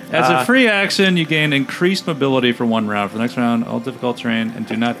like as a free action, you gain increased mobility for 1 round. For the next round, all difficult terrain, and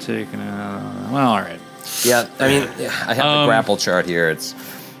do not take. Well, all right. Yeah, I mean, I have the grapple chart here. It's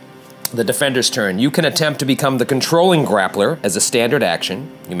the defender's turn. You can attempt to become the controlling grappler as a standard action.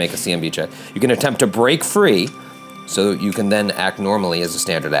 You make a CMB check. You can attempt to break free, so you can then act normally as a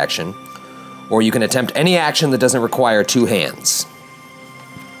standard action. Or you can attempt any action that doesn't require 2 hands.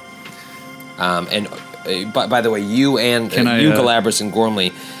 By the way, you and Galabras and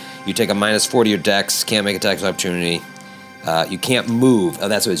Gormley, you take a -4 to your dex, can't make attacks of opportunity. You can't move. Oh,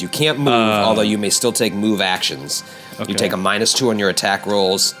 that's what it is. You can't move, although you may still take move actions. Okay. You take a -2 on your attack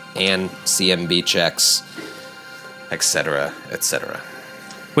rolls and CMB checks, etc., etc.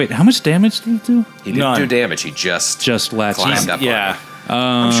 Wait, how much damage did it do? He didn't None. do damage. He just Latched. climbed up. Yeah. On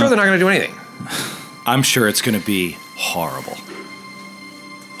it. I'm sure they're not going to do anything. I'm sure it's going to be horrible.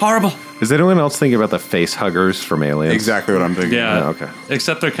 Horrible. Is anyone else thinking about the face huggers from Aliens? Exactly what I'm thinking. Yeah. Yeah, okay.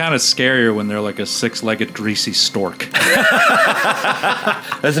 Except they're kind of scarier when they're like a 6-legged greasy stork.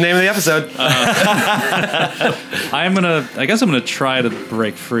 That's the name of the episode. I guess I'm gonna try to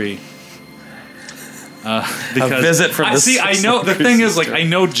break free. Because visit from the see, I know the thing is, like, I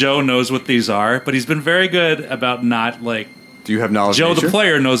know Joe knows what these are, but he's been very good about not like Do you have knowledge? Joe, nature? the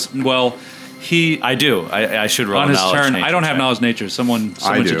player, knows well. I do. I should roll On his knowledge turn, nature I don't have check. knowledge nature. Someone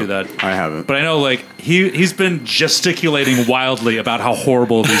I should do. do that. I haven't. But I know, like, he's been gesticulating wildly about how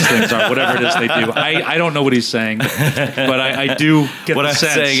horrible these things are, whatever it is they do. I don't know what he's saying, but I do get What the I'm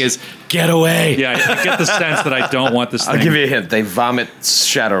sense. saying is, get away. Yeah, I get the sense that I don't want this thing. I'll give you a hint. They vomit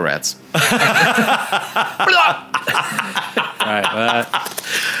shadow rats. All right,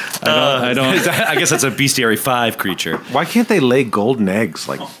 I don't. I guess that's a Bestiary 5 creature. Why can't they lay golden eggs?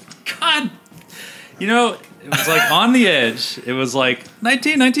 Like, God, you know, it was like on the edge. It was like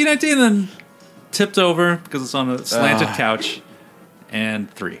 19, then tipped over because it's on a slanted couch,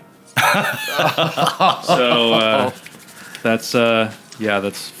 and 3. So that's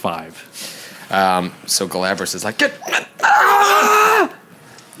 5. So Galabras is like, get. Ah!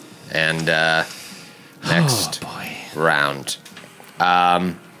 And next round.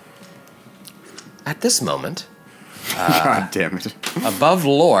 At this moment, God damn it. above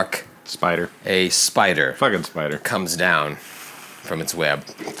Lork, Spider. a spider Fucking spider. comes down from its web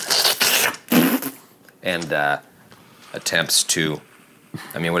and attempts to.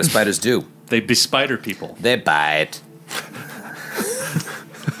 I mean, what do spiders do? They be spider people. They bite.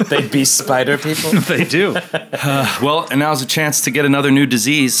 They be spider people. They do. Well, and now's a chance to get another new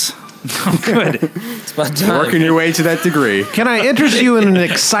disease. Good. It's about time. Working your way to that degree. Can I interest you in an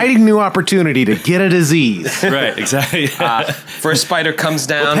exciting new opportunity to get a disease? Right, exactly. First spider comes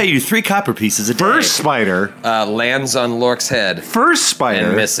We'll down, pay you 3 copper pieces a day. First spider. lands on Lork's head, First spider.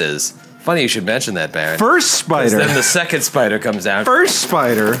 and misses. Funny you should mention that, Baron. First 'Cause spider. Then the second spider comes down First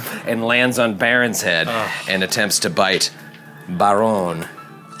spider. and lands on Baron's head and attempts to bite Baron.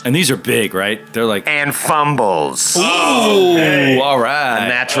 And these are big, right? They're like, And fumbles. ooh, all A right.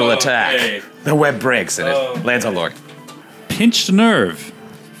 natural attack. The web breaks and it lands on Lork. Pinched nerve.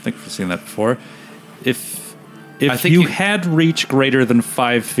 I think we've seen that before. If I think you you- had reach greater than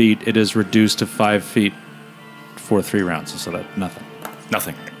 5 feet, it is reduced to 5 feet for 3 rounds. So that nothing.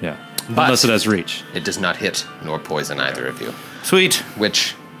 Nothing. Yeah. But- Unless it has reach. It does not hit nor poison either of you, Sweet.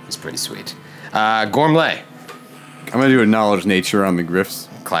 which is pretty sweet. Gormley, I'm going to do a knowledge nature on the Griffs.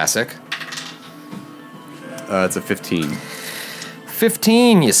 classic. It's a 15.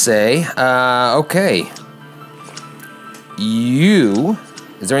 15, you say? Okay.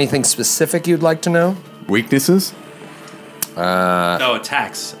 Is there anything specific you'd like to know? Weaknesses? No,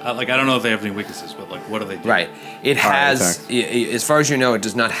 attacks. I don't know if they have any weaknesses, but what do they do? Right. It has, attacks. as far as you know, it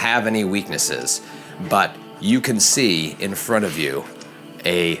does not have any weaknesses, but you can see in front of you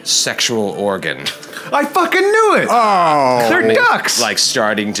a sexual organ. I fucking knew it. Oh! They're ducks. Like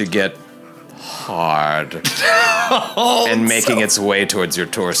starting to get hard and making its way towards your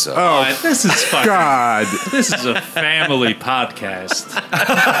torso. Oh, this is fucking. God! This is a family podcast.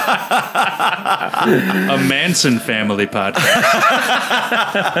 A Manson family podcast.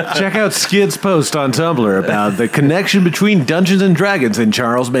 Check out Skid's post on Tumblr about the connection between Dungeons and Dragons and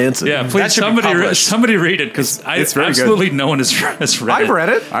Charles Manson. Yeah, That please should be published. somebody read it because It's very good. absolutely no one has read I've it. read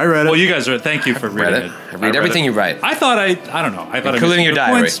it. I read it. Well, you guys read. Thank you for Read reading it. it. Read everything you write. I thought I don't know. I thought Including I your missed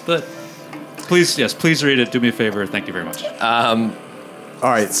diary. points, but please read it. Do me a favor. Thank you very much. All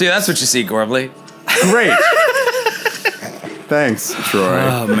right. See, that's what you see, Gormley. Great. Thanks, Troy.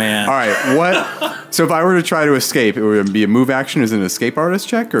 Oh, man. All right. What? So if I were to try to escape, it would be a move action. Is it an escape artist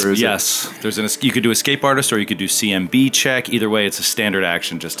check, or is Yes. You could do escape artist or you could do CMB check. Either way, it's a standard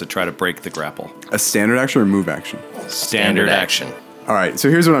action just to try to break the grapple. it a standard action or move action? Standard action. All right. So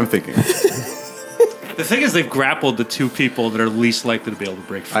here's what I'm thinking. The thing is, they've grappled the 2 people that are least likely to be able to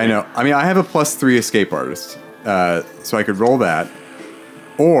break free. I know. I mean, I have a +3 escape artist, so I could roll that,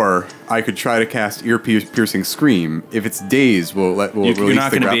 or I could try to cast ear-piercing scream. If it's dazed, will You're release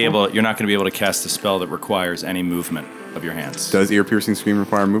not the going to be grapple? able. You're not going to be able to cast a spell that requires any movement of your hands. Does ear-piercing scream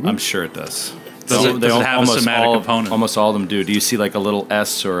require movement? I'm sure it does. Does it have a somatic component? Almost all of them do. Do you see like a little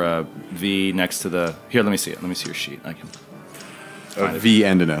S or a V next to the? Here, let me see it. Let me see your sheet. I can. A V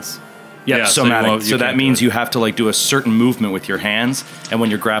and an S. Yeah, so somatic. you So that can't means do it. you have to like do a certain movement with your hands, and when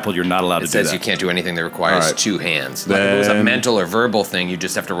you're grappled, you're not allowed It to do says that. you can't do anything that requires All right. 2 hands. Like if it was a Then- mental or verbal thing, you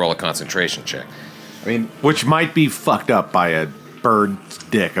just have to roll a concentration check. I mean, Which might be fucked up by a bird's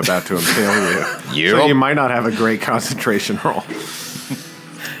dick about to impale you. So Yep. you might not have a great concentration roll.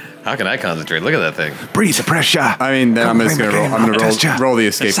 How can I concentrate? Look at that thing. Breathe the pressure. I mean, then I'm just gonna roll. I'm gonna roll the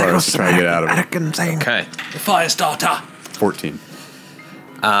escape artist to try to get out of it. Okay. The fire starter. 14.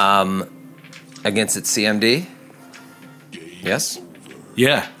 Against its CMD? Yes?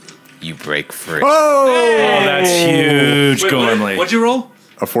 Yeah. You break free. Oh, that's huge, Gormley. What'd you roll?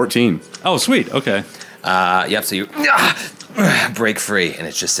 A 14. Oh, sweet. Okay. Yep, so you break free, and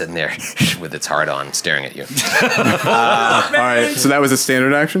it's just sitting there with its heart on, staring at you. All right. So that was a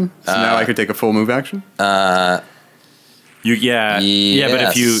standard action. So now I could take a full move action. Yeah, but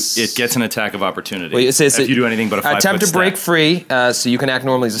if Yes. it gets an attack of opportunity. Well, it says if you do anything but a 5 attempt foot to break step. free, so you can act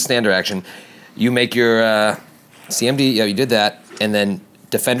normally as a standard action. You make your CMD. Yeah, you did that, and then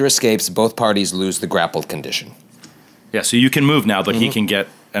defender escapes. Both parties lose the grappled condition. Yeah, so you can move now, but he can get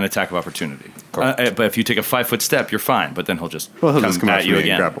an attack of opportunity. Correct. But if you take a 5 foot step, you're fine. But then he'll just Well, he'll just come at after you me and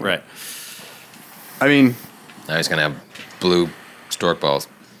again. grapple. Right. I mean, Now he's gonna have blue stork balls.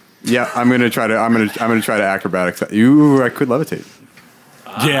 yeah. I'm gonna try to acrobatics. I could levitate.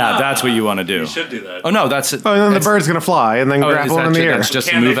 Yeah, that's what you want to do. You should do that. Oh no, that's it. Oh, and then the bird's going to fly and then grapple in the air. That's just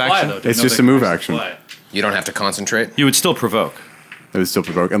a Can move they fly, action. though? Do you It's know just they a can move actually action. fly? You don't have to concentrate. You would still provoke, It would still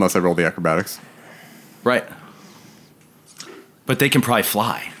provoke unless I roll the acrobatics. right? But they can probably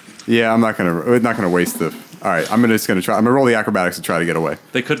fly. Yeah, I'm not gonna waste the. All right, I'm gonna roll the acrobatics to try to get away.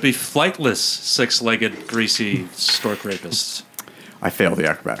 They could be flightless, six-legged, greasy stork rapists. I failed the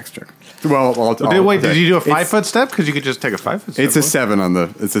acrobatics check. Well, Did you do a It's- 5-foot step? Because you could just take a 5-foot step. It's a 7 on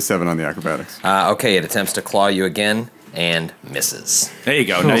the acrobatics. Okay, it attempts to claw you again and misses. There you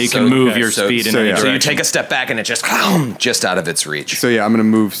go. Now you So- can move okay, your so- speed in so any yeah. So you direction. take a step back and it just out of its reach. So yeah, I'm gonna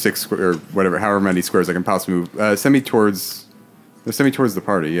move 6 or whatever, however many squares I can possibly move. Send me towards the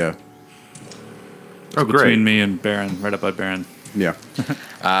party. Yeah, Oh, great. Between me and Baron, right up by Baron. yeah.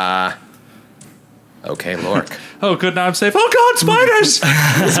 Okay, Lork. Oh, good, now I'm safe. Oh, God, spiders!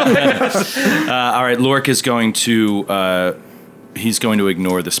 All right, Lork is going to he's going to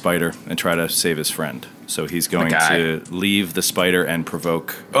ignore the spider and try to save his friend. So he's going guy. to leave the spider and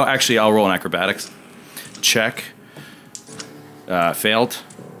provoke. Oh, actually, I'll roll an acrobatics check. Failed.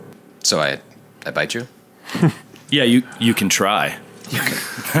 So I bite you? Yeah, you can try.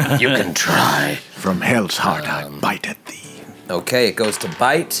 You can try. From hell's heart I bite at thee. Okay, it goes to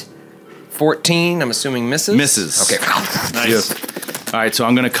bite. 14, I'm assuming misses? Misses. Okay. Nice. All right, so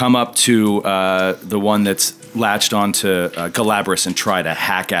I'm going to come up to the one that's latched onto Galabras and try to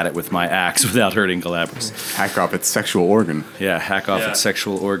hack at it with my axe without hurting Galabras. Hack off its sexual organ. Yeah, hack off Yeah. its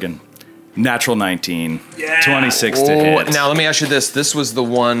sexual organ. Natural 19. Yeah. 26 to Oh, hit. now let me ask you this. This was the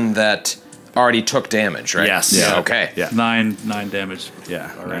one that already took damage, right? Yes. Yeah. Yeah. Okay. Yeah. Nine damage.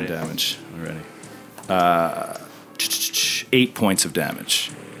 Yeah, Already. 9 damage already. 8 points of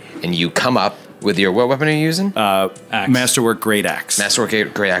damage. And you come up with your, what weapon are you using? Axe. Masterwork Great Axe. Masterwork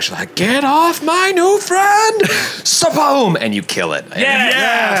Great Axe. Like, get off my new friend! Saboom! And you kill it. And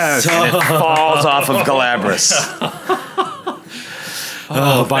Yes! and it falls off of Galabras.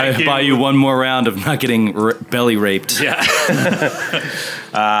 buy you one more round of not getting belly raped. Yeah.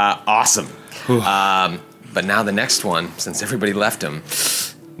 Awesome. But now the next one, since everybody left him,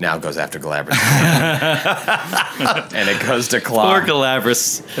 now goes after Galabras. And it goes to claw. Poor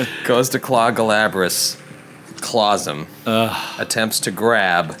Galabras. Goes to claw Galabras, claws him, attempts to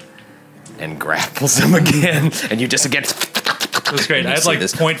grab, and grapples him again. And you just again. It was great. I had see like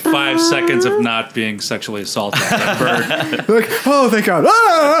this. 0.5 seconds of not being sexually assaulted by that bird. Like, oh, thank God!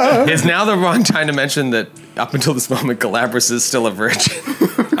 Ah! Is now the wrong time to mention that up until this moment, Galabras is still a virgin?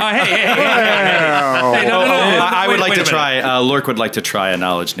 Oh, hey, no. I would Wait, like wait to a minute. try, Lork would like to try a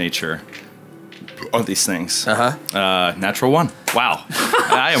knowledge nature on these things. Natural 1. Wow.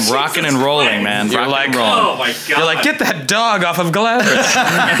 I am rocking and rolling, man. You're Rocking like, and rolling. Oh my god. You're like, get that dog off of Galabras.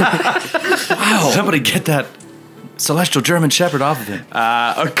 Somebody get that celestial German shepherd off of him.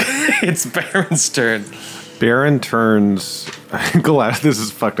 Okay, it's Baron's turn. Baron turns. This is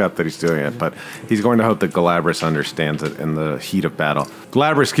fucked up that he's doing it, but he's going to hope that Galabras understands it in the heat of battle.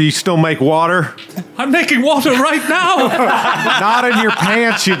 Galabras, can you still make water? I'm making water right now. Not in your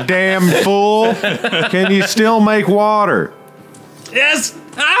pants, you damn fool. Can you still make water? Yes.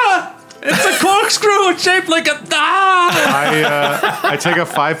 Ah! It's a corkscrew. It's shaped like a I take a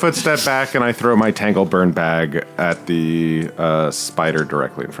 5-foot step back and I throw my tangle burn bag at the spider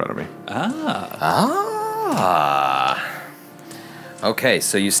directly in front of me. Okay,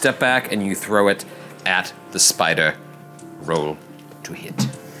 so you step back and you throw it at the spider. Roll to hit.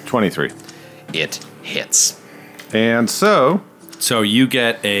 23. It hits. And so, So you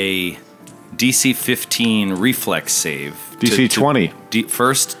get a DC 15 reflex save. DC 20.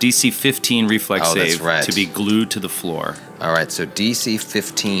 First DC 15 reflex Oh, that's save right. to be glued to the floor. All right, so DC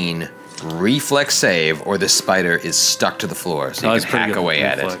 15 reflex save, or the spider is stuck to the floor, so you that's can pretty hack good away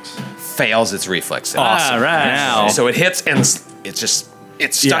reflex. at it. Fails its reflex save. Awesome. All right. Now, So it hits and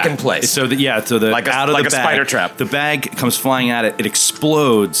it's stuck in place. So the Like a- out of like the a bag, spider trap. The bag comes flying at it. It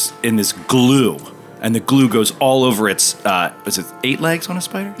explodes in this glue, and the glue goes all over its. Is it 8 legs on a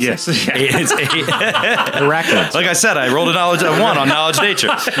spider? Yes. It's 8. Arachnids. Like I said, I rolled a knowledge at 1 on knowledge nature.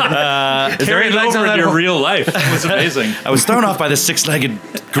 Is there Carried any legs over on in that your hole? real life. It was amazing. I was thrown off by the 6-legged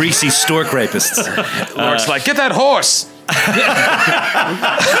greasy stork rapists. Lork's like, get that horse!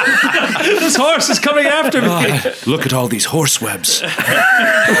 This horse is coming after me. Look at all these horse webs.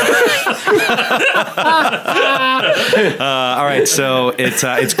 All right, so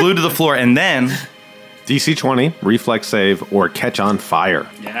it's glued to the floor, and then DC 20, reflex save, or catch on fire.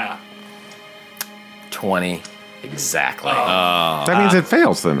 Yeah. 20. Exactly. That means it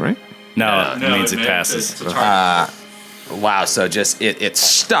fails then, right? no, No, it means it it's passes. a target. Wow, so just it's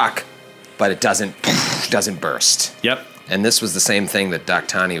stuck, but it doesn't burst. Yep. And this was the same thing that Doc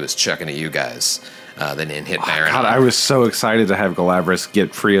Tani was chucking at you guys. That didn't hit Baron. God, I was so excited to have Galabras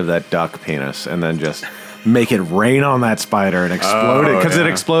get free of that duck penis and then just make it rain on that spider and explode it. Because it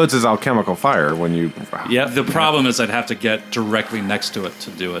explodes as alchemical fire when you... Yep. The problem is I'd have to get directly next to it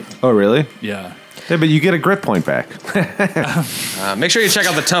to do it. Oh, really? Yeah. Yeah, but you get a grip point back. Make sure you check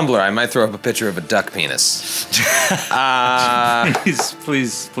out the Tumblr. I might throw up a picture of a duck penis.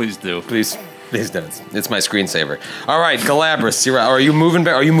 Please do. Please don't. It's my screensaver. All right, Galabras, you're out. Are you moving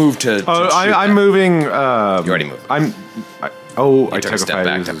back? Are you moved to? I'm moving. You already moved. I You took took a step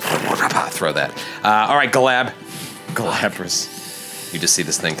back to throw that. All right, Galabras. You just see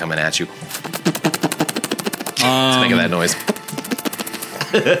this thing coming at you. Let's make that noise.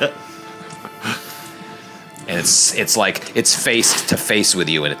 And it's like it's face to face with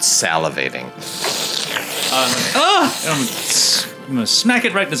you, and it's salivating. I'm gonna smack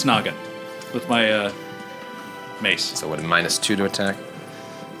it right in its noggin with my mace. So what? -2 to attack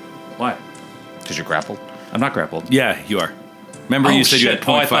Why? because you're grappled. I'm not grappled. Yeah, you are. Remember you said you had shit.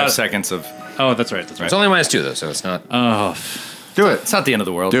 Oh, I 0.5 thought- seconds of... Oh, that's right. That's right. It's only -2 though, so it's not. Oh, Do it. It's not the end of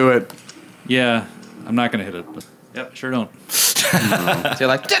the world. Do it. yeah. I'm not gonna hit it. But yep, sure don't. So you're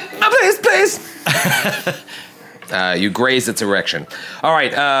like, please. You graze its erection. All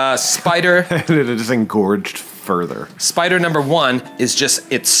right, spider. It is engorged further. Spider number 1 is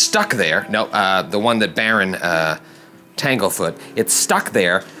it's stuck there. No, the one that Baron Tanglefoot. It's stuck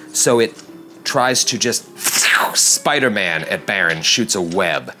there, so it tries to just Spider-Man at Baron, shoots a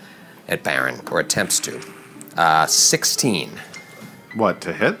web at Baron, or attempts to. 16. What,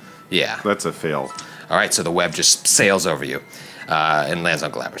 to hit? Yeah. That's a fail. All right, so the web just sails over you and lands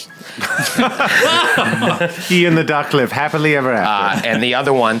on Galabras. He and the duck live happily ever after. And the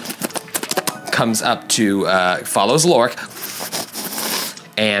other one comes up to, follows Lork,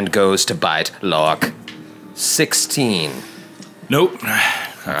 and goes to bite Lork. 16. Nope.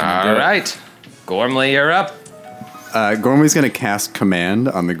 All right. Gormley, you're up. Gormley's going to cast Command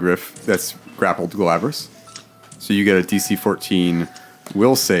on the Griff that's grappled Galabras. So you get a DC 14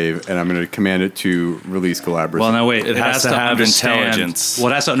 will save, and I'm going to command it to release Galabras. Well, now wait. It has to have understand- intelligence.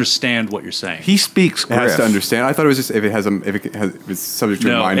 Well, it has to understand what you're saying. He speaks It has Griff. to understand. I thought it was just if it has if it's subject to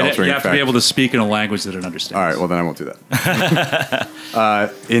a No, mind you altering have effect. to be able to speak in a language that it understands. All right, well then I won't do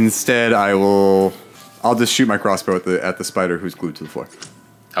that. Instead, I'll just shoot my crossbow at the spider who's glued to the floor.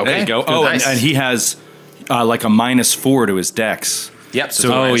 Okay. There you go. Oh, nice. and he has like a -4 to his dex. Yep.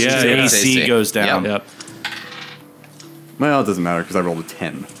 So it's his yeah. AC goes down. Yep. Yep. Well, it doesn't matter because I rolled a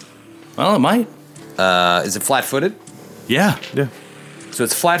 10. Well, it might. Is it flat-footed? Yeah. So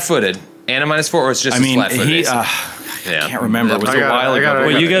it's flat-footed and a -4, or it's just I mean, flat-footed? he. AC? I can't remember. It was I a got it, while I ago. got it, I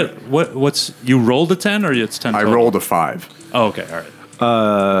Wait, got you it. get you rolled a 10 or it's 10? I total? rolled a 5. Oh, okay, all right.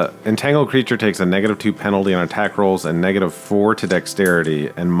 Entangled creature takes a -2 penalty on attack rolls and -4 to dexterity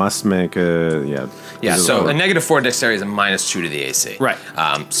and must make a... Yeah, this is so over. a -4 dexterity is a -2 to the AC. Right.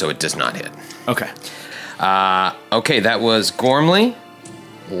 So it does not hit. Okay. Okay, that was Gormley.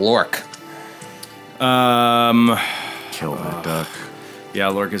 Lork. Kill that duck. Yeah,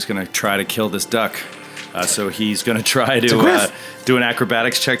 Lorca's going to try to kill this duck. So he's going to try a to Griff. do an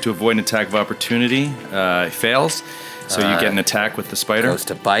acrobatics check to avoid an attack of opportunity. He fails. So you get an attack with the spider. Goes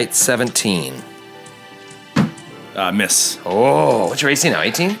to bite 17. Miss. Oh, what's your AC now?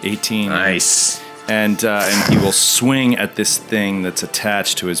 18? 18. Nice. And he will swing at this thing that's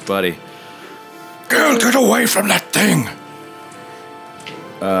attached to his buddy. Girl, get away from that thing!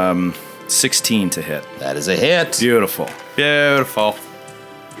 16 to hit. That is a hit. Beautiful. Beautiful.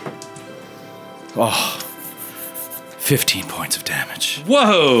 Oh. 15 points of damage.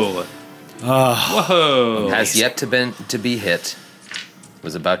 Whoa! Whoa! Has yet to be hit.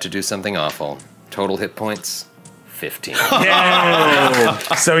 Was about to do something awful. Total hit points, 15.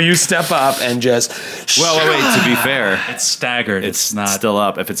 So you step up and just... Well, wait, to be fair, It's staggered. it's not. still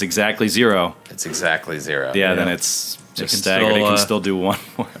up. If it's exactly 0, It's exactly 0. then it's just can staggered. still, It can still do one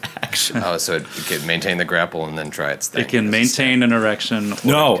more action. Oh, so it can maintain the grapple and then try its thing. It can maintain an erection. Or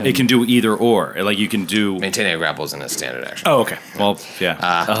No, it can do either or. Like you can do. Maintaining a grapple isn't a standard action. Oh, okay. Well, yeah.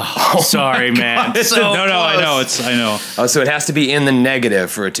 Sorry, man. No, I know. I know. Oh, so it has to be in the negative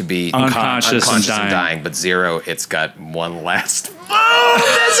for it to be Unconscious and dying. But 0, it's got one last.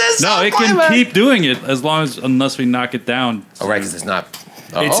 Oh, this is No, so it can clever. keep doing it unless we knock it down. Oh, right, because it's not.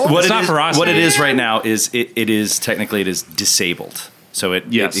 It's Oh, what it's it not is- ferocity. What it is right now is it is technically disabled. So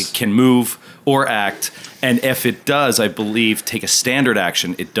Yes. it can move or act, and if it does, I believe, take a standard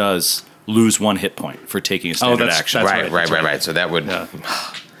action, it does lose 1 hit point for taking a standard action. that's right. So that would. Yeah.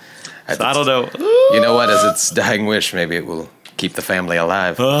 I don't know. You know what? As its dying wish, maybe it will keep the family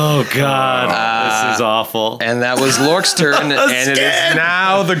alive. Oh, God. This is awful. And that was Lork's turn, and it is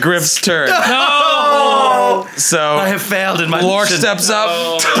now the Griff's turn. No! So I have failed in my Lork mission. steps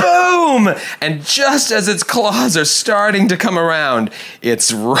up, boom! And just as its claws are starting to come around,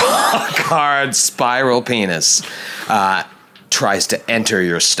 its rock-hard spiral penis tries to enter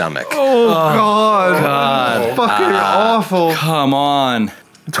your stomach. God. Fucking awful. Come on.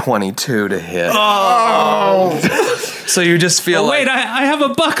 22 to hit. Oh! So you just feel like... Wait, I have a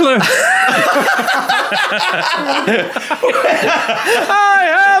buckler. I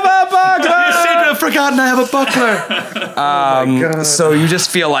have a buckler! You seem to have forgotten I have a buckler. So you just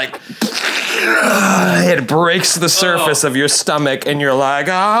feel like it breaks the surface of your stomach, and you're like,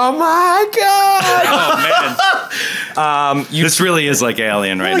 "Oh my god!" Oh, man. This really is like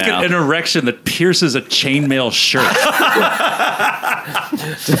Alien right Like now. an erection that pierces a chainmail shirt.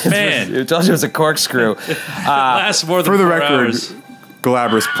 Man, It tells you it's a corkscrew. lasts more than For the 4 record, hours.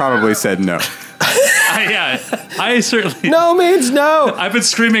 Galabras probably said no. I certainly... No means no. I've been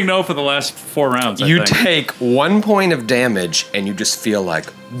screaming no for the last 4 rounds, I You think. take 1 point of damage, and you just feel like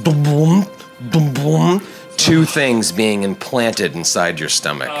boom, boom, boom, boom. 2 things being implanted inside your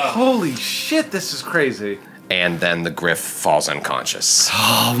stomach, Holy shit, this is crazy. and then the Griff falls unconscious.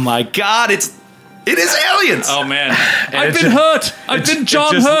 Oh, my God. It is aliens. Oh, man. I've it's been just- hurt. I've been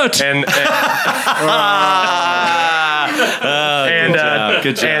John hurt. And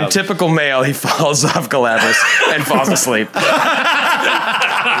Good job. and typical male, he falls off Galabras and falls asleep.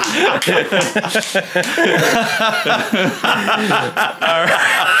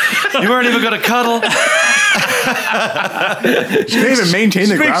 You weren't even going to cuddle. She didn't even maintain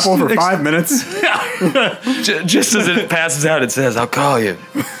the grapple for 5 minutes. Just as it passes out, it says, "I'll call you."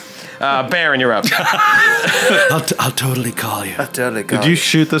 Baron, you're up. I'll totally call you. Totally Did you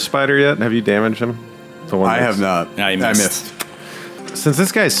shoot the spider yet? Have you damaged him? The one I that's- have not. Yeah, you I missed. missed. Since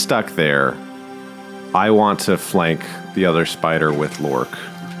this guy's stuck there, I want to flank the other spider with Lork.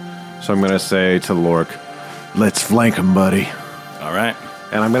 So I'm going to say to Lork, let's flank him, buddy. All right.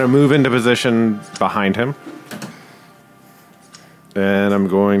 And I'm going to move into position behind him. And I'm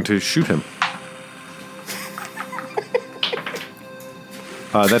going to shoot him.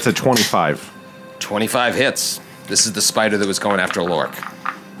 That's a 25. 25 hits. This is the spider that was going after Lork.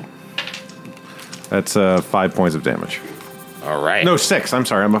 That's 5 points of damage. All right. No, 6. I'm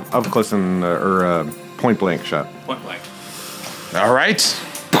sorry. I'm up close and point blank shot. Point blank. All right.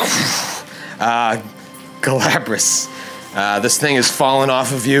 Galabras. This thing has fallen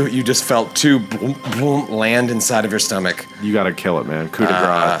off of you. You just felt 2 boom, boom, land inside of your stomach. You got to kill it, man. Coup de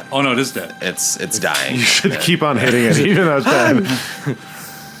grace. Oh, no, it is dead. It's dying. You should keep on hitting it, even though it's bad.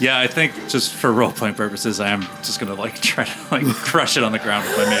 Yeah, I think just for role-playing purposes, I am just going to, try to, crush it on the ground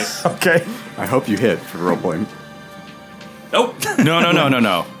with my mace. Okay. I hope you hit for role playing. Nope.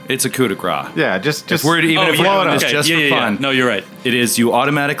 No. It's a coup de grace. Yeah, just If we're even if we're blow it doing up. this just yeah, for yeah, fun, yeah. No, you're right. it is you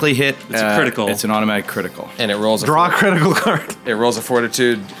automatically hit. It's a critical. It's an automatic critical. And it rolls. Draw a critical card. It rolls a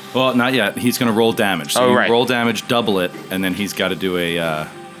fortitude. Well, not yet. He's going to roll damage. So Oh, you right. roll damage, double it, and then he's got to do a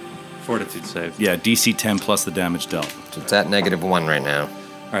Fortitude save. DC 10 plus the damage dealt. So it's at -1 right now.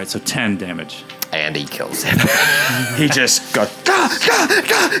 All right, so 10 damage. And he kills him. He just goes, "Gah, gah,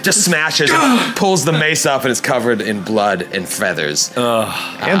 gah," just smashes and pulls the mace up, and it's covered in blood and feathers.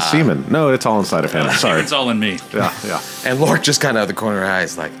 And semen. No, it's all inside of him. Sorry. It's all in me. Yeah, yeah. And Lork just kind of out of the corner of her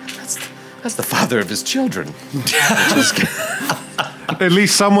eyes, like, that's the father of his children. At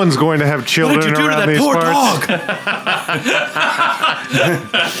least someone's going to have children around these parts.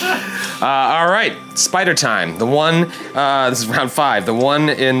 All right, spider time. The one, this is round 5. The one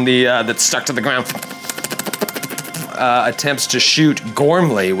in the that's stuck to the ground attempts to shoot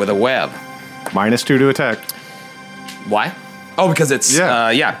Gormley with a web. -2 to attack. Why? Oh, because it's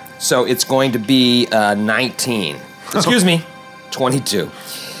Yeah. So it's going to be 19. Excuse me, 22.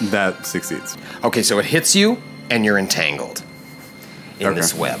 That succeeds. Okay, so it hits you, and you're entangled in Okay.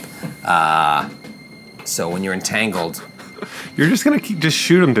 this web. So when you're entangled, You're just going to just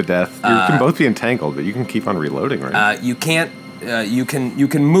shoot him to death. You can both be entangled, but you can keep on reloading, right? you can't. You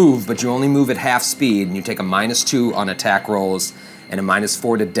can move, but you only move at half speed, and you take a -2 on attack rolls and a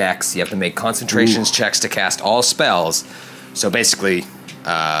 -4 to Dex. You have to make concentrations checks to cast all spells. So basically,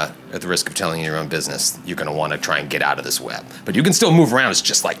 at the risk of telling you your own business, you're going to want to try and get out of this web. But you can still move around. It's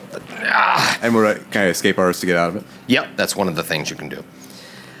just like, And can I escape artist to get out of it? Yep, that's one of the things you can do.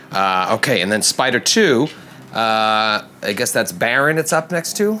 Okay, and then Spider 2, I guess that's Baron it's up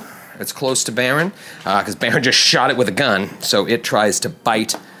next to. It's close to Baron, because Baron just shot it with a gun, so it tries to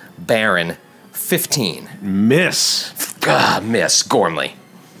bite Baron. 15. Miss. Miss. Gormley.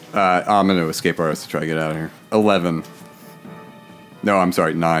 I'm going to escape artist to try to get out of here. 11. No, I'm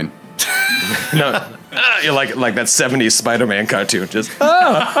sorry, 9. No, you're like that 70s Spider-Man cartoon. Just,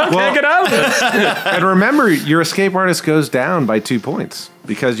 I can't get out. And remember, your escape artist goes down by 2 points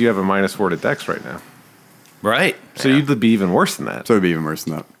because you have a -4 to Dex right now. Right. So you'd be even worse than that. So it'd be even worse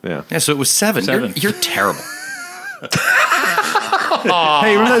than that. Yeah. Yeah, so it was 7. 7. You're terrible.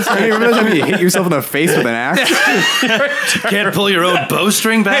 Hey, remember that time you hit yourself in the face with an axe? Can't pull your own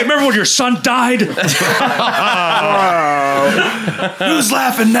bowstring back? Hey, remember when your son died? Who's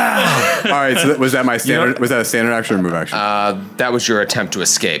laughing now? All right, so was that my standard? Was that a standard action or move action? That was your attempt to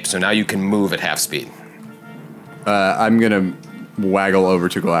escape. So now you can move at half speed. I'm gonna waggle over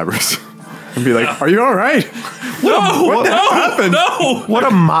to Galabras and be like, "Are you all right? What happened? No! What a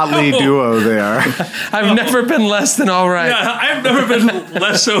motley duo they are. I've never been less than all right. Yeah, I've never been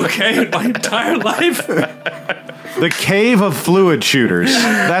less okay in my entire life. The cave of fluid shooters.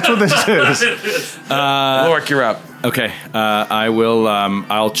 That's what this is. Lork, you're up. Okay, I will.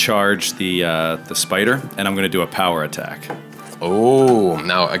 I'll charge the spider, and I'm going to do a power attack. Oh,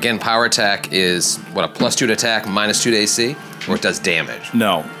 now again, power attack is what, a +2 to attack, -2 to AC, or it does damage.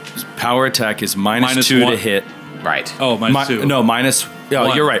 No, power attack is Minus -2 to one. hit. Right. Oh, -2. No, minus. Oh,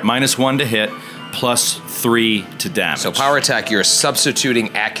 One. you're right. -1 to hit, +3 to damage. So power attack, you're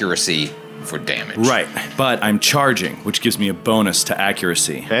substituting accuracy for damage. Right, but I'm charging, which gives me a bonus to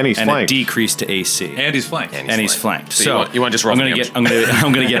accuracy, And he's a flanked. decrease to AC. And he's flanked. And And he's flanked. So you want to just roll I'm gonna for get.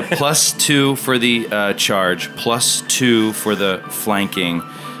 I'm gonna get +2 for the charge, +2 for the flanking,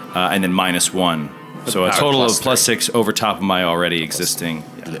 and then -1. So a Power total of +3. +6 over top of my already existing.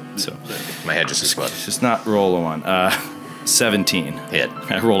 Yeah, so My head just exploded. just not roll a 1. 17. Hit.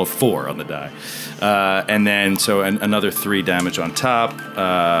 I roll a 4 on the die, and then another 3 damage on top.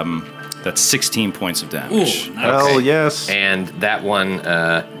 That's 16 points of damage. Ooh, Hell yes. And that one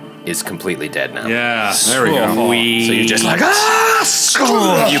is completely dead now. yeah. There we go. So you're just like,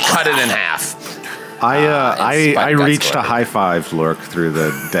 you cut it in half. I Spike got reached a scored. high five lurk through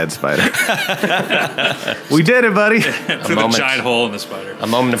the dead spider. We did it, buddy. Through the moment. giant hole in the spider. A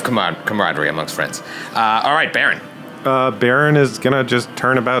moment of camaraderie amongst friends. All right, Baron. Baron is gonna just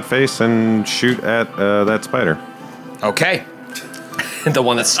turn about face and shoot at that spider. Okay. The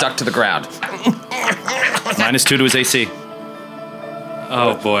one that's stuck to the ground. -2 to his AC.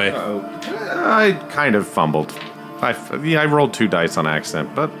 Oh, boy. I kind of fumbled. I rolled 2 dice on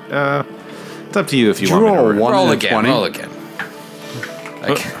accident, but it's up to you if you want me to roll order. one Roll and a again. 20? Roll again.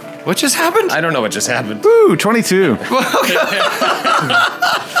 Like, What just happened? I don't know what just happened. Woo, 22.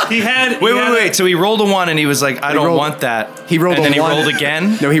 He had. Wait. So he rolled a 1 and he was like, I don't rolled- want that. He rolled and a then one. he rolled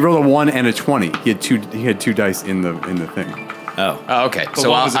again? No, he rolled a 1 and a 20. He had two dice in the thing. Oh. Oh, okay. But So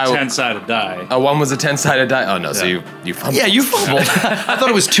one was a I 10-sided die. a 1 was a 10-sided die. Oh no, so Yeah. you fumbled. Yeah, you fumbled. I thought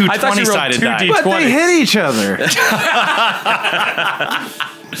it was 2 I thought you rolled 20-sided two dice. D20s. But they hit each other.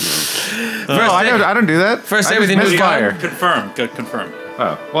 No, I don't do that. First I everything just was misfire. Confirm. Good. Confirm.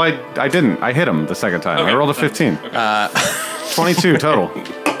 Oh, well, I didn't. I hit him the second time. I Okay, rolled a okay, 15. 22 total.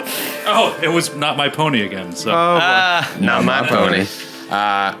 Oh, it was not my pony again. So Not my pony.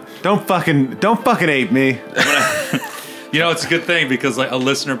 Don't fucking ape me. you know it's a good thing because like a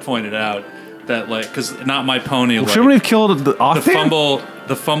listener pointed out that like because not my pony. Like, Shouldn't we have killed the off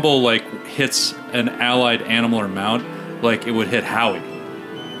the fumble like hits an allied animal or mount, like it would hit Howie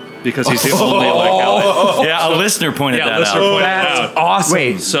because he's the only like ally. Yeah, a listener pointed Yeah, that listener out. pointed That's out. awesome.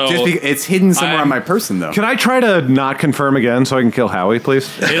 Wait, So it's hidden somewhere I'm- on my person, though. Can I try to not confirm again so I can kill Howie, please?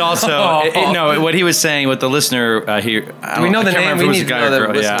 It also, no, what he was saying, what the listener here. we know the I can't name? remember We if it was need a to guy know or the girl.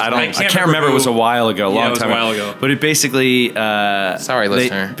 Yeah, listeners' I names. can't remember. It was a while ago, a Yeah, long it was a time while ago. But it basically, Sorry,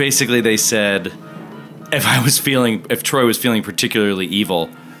 listener. Basically, they said if Troy was feeling particularly evil.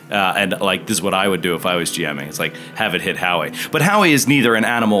 And like this is what I would do if I was GMing. It's like have it hit Howie, but Howie is neither an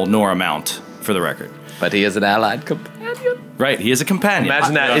animal nor a mount, for the record. But he is an allied companion. Right, he is a companion.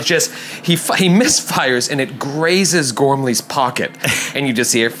 Imagine that. It's just he misfires and it grazes Gormley's pocket, and you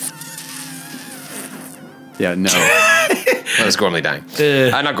just hear. Yeah, no. That was Gormley dying.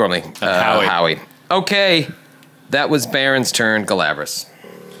 Not Gormley. Howie. Okay, that was Baron's turn. Galabras.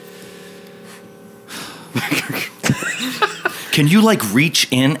 Can you like reach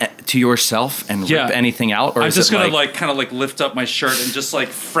in to yourself and Yeah. rip anything out, or I'm is just it gonna like kind of lift up my shirt and just like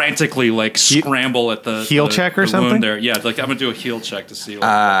frantically like scramble at the Heel check or the wound something? there. Yeah, like I'm gonna do a heel check to see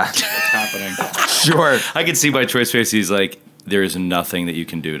what's happening. Sure. I can see by Troy's face, he's like, there is nothing that you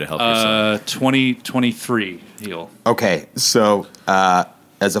can do to help yourself. 2023 heel. Okay, so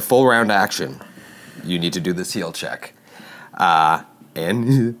as a full round action, you need to do this heal check,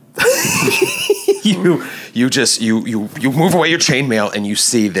 and you move away your chainmail and you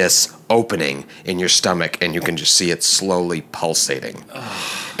see this opening in your stomach, and you can just see it slowly pulsating.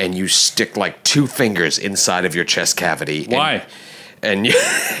 And you stick like 2 fingers inside of your chest cavity. Why? And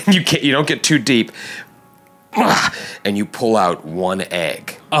you don't get too deep. And you pull out 1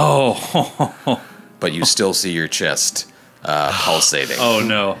 egg. Oh. But you still see your chest pulsating. Oh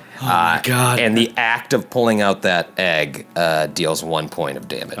no. God. And the act of pulling out that egg deals 1 point of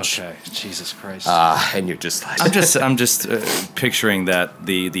damage. Okay. Jesus Christ. And you're just like... I'm just picturing that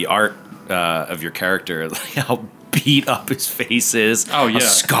the art of your character, like how beat up his face is. Oh, yeah. How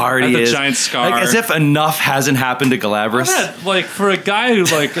scarred Has he a is. giant scar. Like, as if enough hasn't happened to Galabras. That, like, for a guy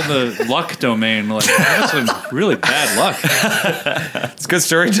who's like in the luck domain, like that's some really bad luck. It's good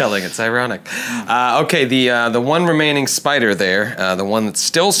storytelling. It's ironic. Okay, the one remaining spider there, the one that's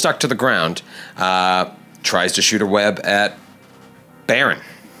still stuck to the ground, tries to shoot a web at Baron.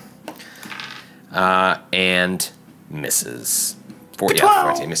 And misses.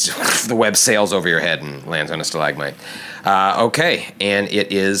 14 misses. The web sails over your head and lands on a stalagmite. Okay, and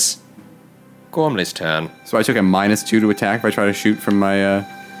it is Gormley's turn. So I took a -2 to attack if I try to shoot from my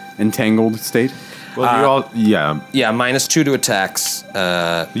entangled state. Well, Yeah, -2 to attacks.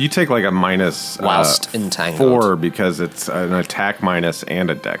 you take like a minus Whilst entangled. 4 because it's an attack minus and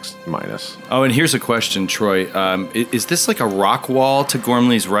a dex minus. Oh, and here's a question, Troy. Is this like a rock wall to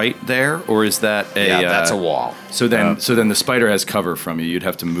Gormley's right there, or is that a? Yeah, that's a wall. So then the spider has cover from you. You'd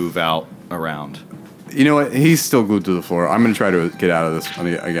have to move out around. You know what? He's still glued to the floor. I'm going to try to get out of this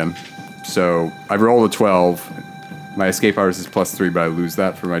again. So I rolled a 12. My escape artist is +3, but I lose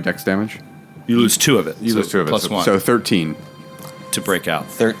that for my dex damage. You lose 2 of it. You lose 2 of it. Plus 1 So 13. to break out.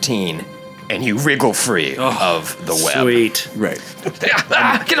 13, and you wriggle free of the web. Sweet. Right.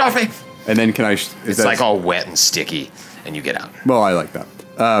 Get off me! And then can I... It's like all wet and sticky, and you get out. Well, I like that.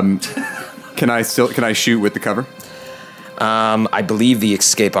 Can I shoot with the cover? I believe the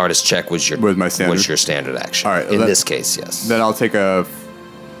escape artist check was your Was my standard? was your standard action. All right, In that- this case, yes. Then I'll take a...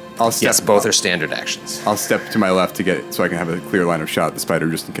 I'll step, Yes, both are standard actions. I'll step to my left to get so I can have a clear line of shot at the spider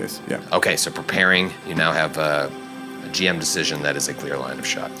just in case. Yeah. Okay, so preparing. You now have a GM decision that is a clear line of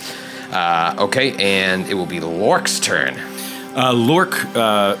shot. Okay, and it will be Lork's turn. Lork,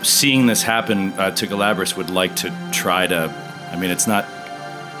 seeing this happen to Galabras, would like to try to. I mean, it's not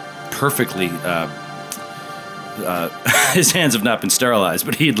perfectly. His hands have not been sterilized,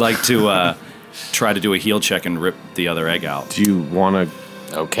 but he'd like to try to do a heal check and rip the other egg out. Do you want to?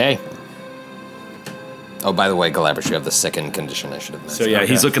 Okay. Oh, by the way, Galabras, you have the second condition I should have mentioned. So yeah,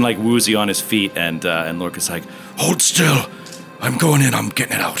 he's looking like woozy on his feet, and Lork is like, "Hold still, I'm going in. I'm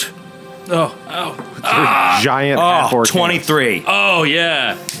getting it out." Oh. Giant Oh, half-orc 23. Oh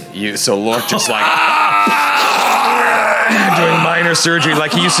yeah. So Lork just like doing minor surgery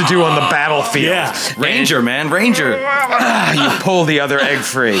like he used to do on the battlefield. Yeah, Ranger, man, Ranger. You pull the other egg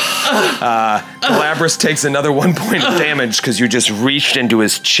free. Galabras takes another 1 point of damage because you just reached into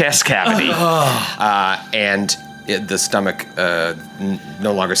his chest cavity. And the stomach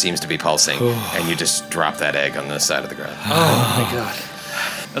no longer seems to be pulsing. And you just drop that egg on the side of the ground. Oh my god.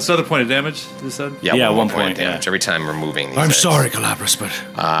 That's another point of damage, you said? Yeah, one 1 point of point, damage every time removing these I'm eggs. sorry, Galabras, but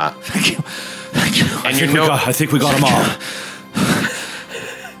thank you. And you know, I think we got them all.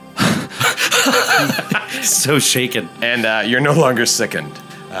 So shaken. and you're no longer sickened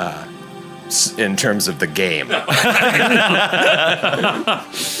in terms of the game. I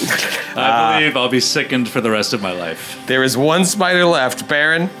believe I'll be sickened for the rest of my life. There is one spider left,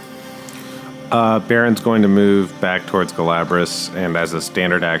 Baron. Baron's going to move back towards Galabras, and as a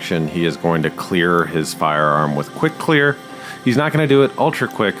standard action, he is going to clear his firearm with quick clear. He's not going to do it ultra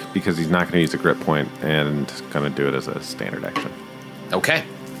quick because he's not going to use a grip point, and going to do it as a standard action. Okay.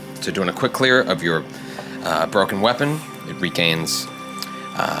 So doing a quick clear of your broken weapon. It regains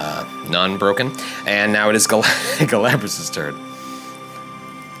non-broken. And now it is Galabras' turn.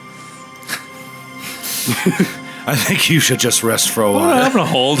 I think you should just rest for a while. I'm gonna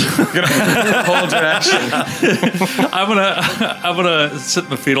hold. Hold your action. I'm gonna sit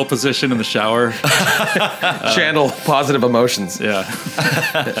in the fetal position in the shower. Channel positive emotions. Yeah.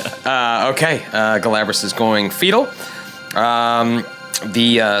 Okay. Galabras is going fetal.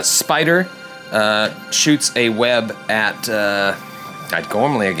 The spider shoots a web at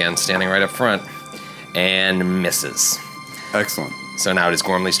Gormley again, standing right up front, and misses. Excellent. So now it is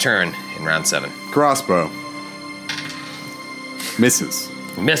Gormley's turn in round 7. Crossbow. Misses.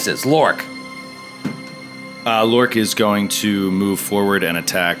 Misses. Lork. Lork is going to move forward and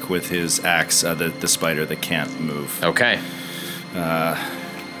attack with his axe, the spider that can't move. Okay.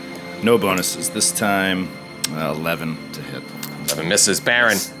 No bonuses this time. 11 to hit. 11 misses.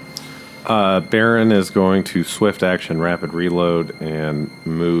 Baron. Baron is going to swift action, rapid reload, and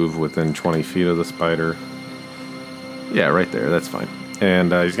move within 20 feet of the spider. Yeah, right there. That's fine.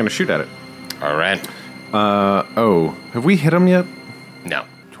 And he's going to shoot at it. All right. Have we hit him yet? No.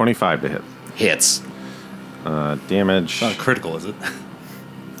 25 to hit. Hits. Damage. Not critical, is it?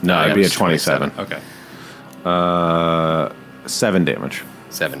 No, it'd be a 27. Okay. 7 damage.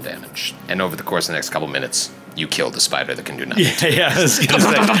 7 damage. And over the course of the next couple minutes, you kill the spider that can do nothing. Yeah, I was gonna say,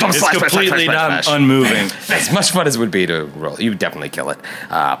 it's Slash, completely slash, slash. unmoving. As much fun as it would be to roll, you would definitely kill it.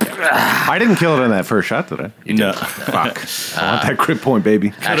 I didn't kill it in that first shot, did I? No. Fuck. I want that crit point,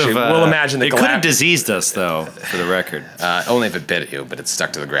 baby. Actually, we'll imagine the it could have diseased us, though, for the record. only if it bit you, but it's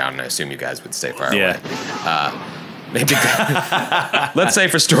stuck to the ground, and I assume you guys would stay far Yeah. away. Maybe. Let's say,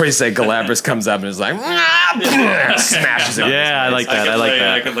 for story's sake, Galabras comes up and is like, smashes it. Yeah, I like that. I like I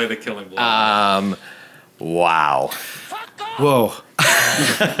that. could lay the killing blow. Wow. Whoa.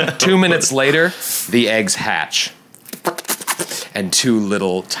 2 minutes later, the eggs hatch. And 2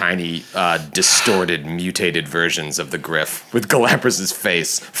 little tiny, distorted, mutated versions of the Griff with Galabras'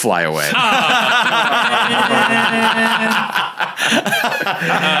 face fly away.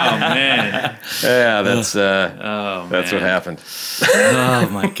 Oh, man. Yeah, that's what happened. Oh,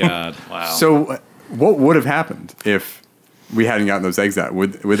 my God. Wow. So, what would have happened if we hadn't gotten those eggs out?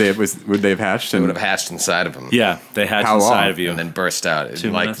 Would they have hatched? It And would have hatched inside of him. Yeah, they hatch How inside long? of you. And then burst out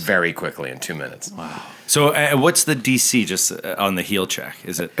 2 like minutes? very quickly in 2 minutes. Wow. So what's the DC just on the heal check?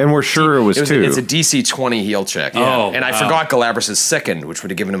 Is it? And we're sure it was 2. It's a DC 20 heal check. Oh, and I forgot Galabras' second, which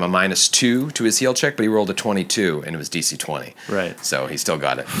would have given him a -2 to his heal check, but he rolled a 22, and it was DC 20. Right. So he still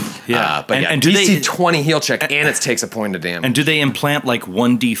got it. Yeah. But And do DC they- 20 heal check, and it takes a point of damage. And do they implant like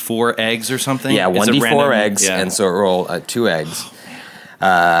 1d4 eggs or something? Yeah, It's a 1d4 random- eggs, yeah. and so it roll 2 eggs.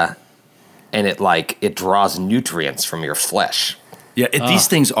 And it draws nutrients from your flesh. Yeah, these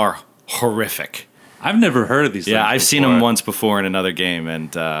things are horrific. I've never heard of these things. Yeah, I've seen them once before in another game,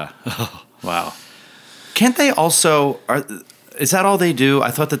 and wow. Can't they also? Is that all they do? I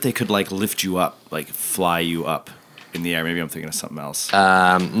thought that they could like lift you up, like fly you up in the air. Maybe I'm thinking of something else.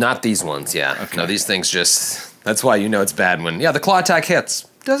 Not these ones, yeah. Okay. No, these things just... That's why you know it's bad when... Yeah, the claw attack hits.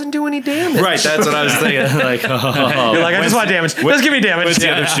 Doesn't do any damage. Right, that's what I was thinking. Like, You're like, I just want damage. Just give me damage. when's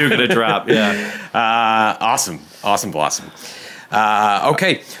the other shoe gonna drop? Yeah. Awesome blossom.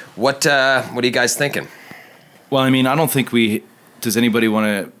 Okay, what are you guys thinking? Well, I mean, I don't think we. Does anybody want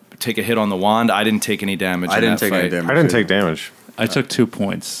to take a hit on the wand? I didn't take any damage. I in didn't that take any fight. damage. I didn't take damage. I took 2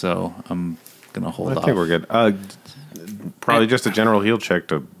 points, so I'm going to hold I off. think we're good. Probably just a general heal check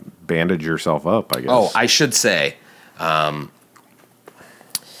to bandage yourself up, I guess. Oh, I should say,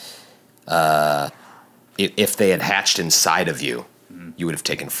 if they had hatched inside of you, you would have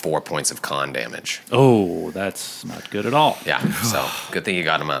taken 4 points of con damage. Oh, that's not good at all. Yeah, so good thing you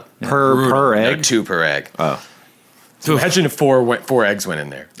got them up. per egg? No, 2 per egg. Oh. So imagine if 4 eggs went in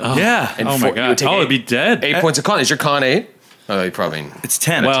there. Yeah. And Oh, four- my you would God. take Oh, it'd be dead. 8 points of con. Is your con 8? Oh, you probably... It's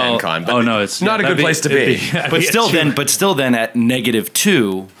 10. Well, 10 con, but oh, no, it's not a that'd good place to be. but still, then at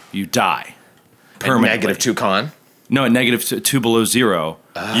 -2, you die permanently. -2 con? No, at -2 below 0,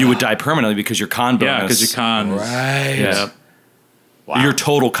 you would die permanently because your con bonus. Yeah, because your con. Right. Yeah. Wow. Your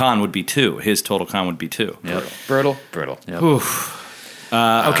total con would be 2. His total con would be 2. Yep. Brutal.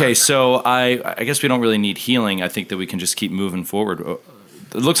 Okay, so I guess we don't really need healing. I think that we can just keep moving forward.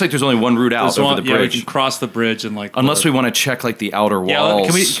 It looks like there's only one route out There's over one- the yeah, we bridge. can cross the bridge and like. Unless we want to check like the outer Yeah, walls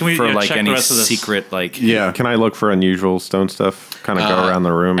can we for yeah, like check the any rest of this? secret like. Yeah. Can I look for unusual stone stuff? Kind of go around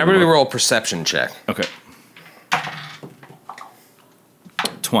the room. and Everybody look? roll a perception check. Okay.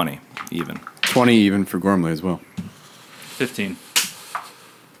 20 even. 20 even for Gormley as well. 15.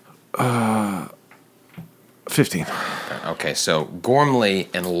 15. Okay, so Gormley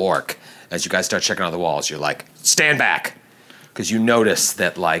and Lork, as you guys start checking out the walls, you're like, stand back. Because you notice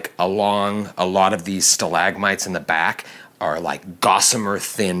that, like, along a lot of these stalagmites in the back are, like, gossamer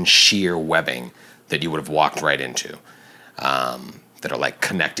thin sheer webbing that you would have walked right into. That are, like,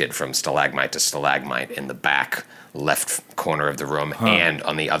 connected from stalagmite to stalagmite in the back left corner of the room and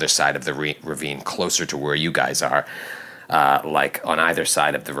on the other side of the ravine, closer to where you guys are. Like on either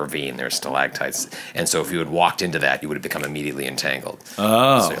side of the ravine, there's stalactites. And so if you had walked into that, you would have become immediately entangled.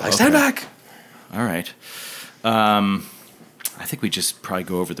 Oh. So you're like, stand back. All right. I think we just probably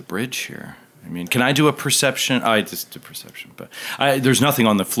go over the bridge here. I mean, can I do a perception? I just do perception, but there's nothing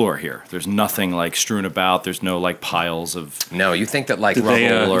on the floor here. There's nothing like strewn about. There's no like piles of. No, you think that like Did they,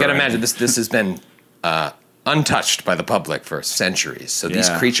 rubble. You or got to anything? imagine this has been untouched by the public for centuries. So these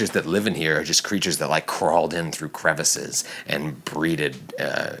Yeah. creatures that live in here are just creatures that like crawled in through crevices and breeded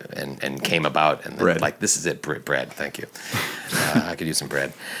and came about and then, Bread. like this is it bread. Thank you. I could use some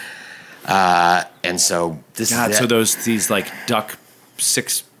bread. And so this God, is so it. these like duck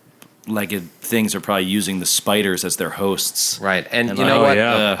six-legged things are probably using the spiders as their hosts. Right. And you like, know what?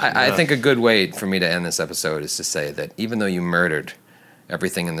 yeah. I think a good way for me to end this episode is to say that even though you murdered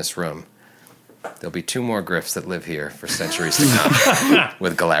everything in this room, there'll be 2 more Griffs that live here for centuries to come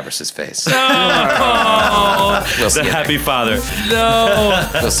with Galabras' face. We'll see The you happy father. No,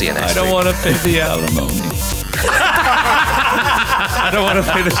 We'll see you next I don't week. want to pay the alimony. I don't want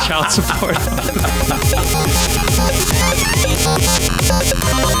to pay the child support.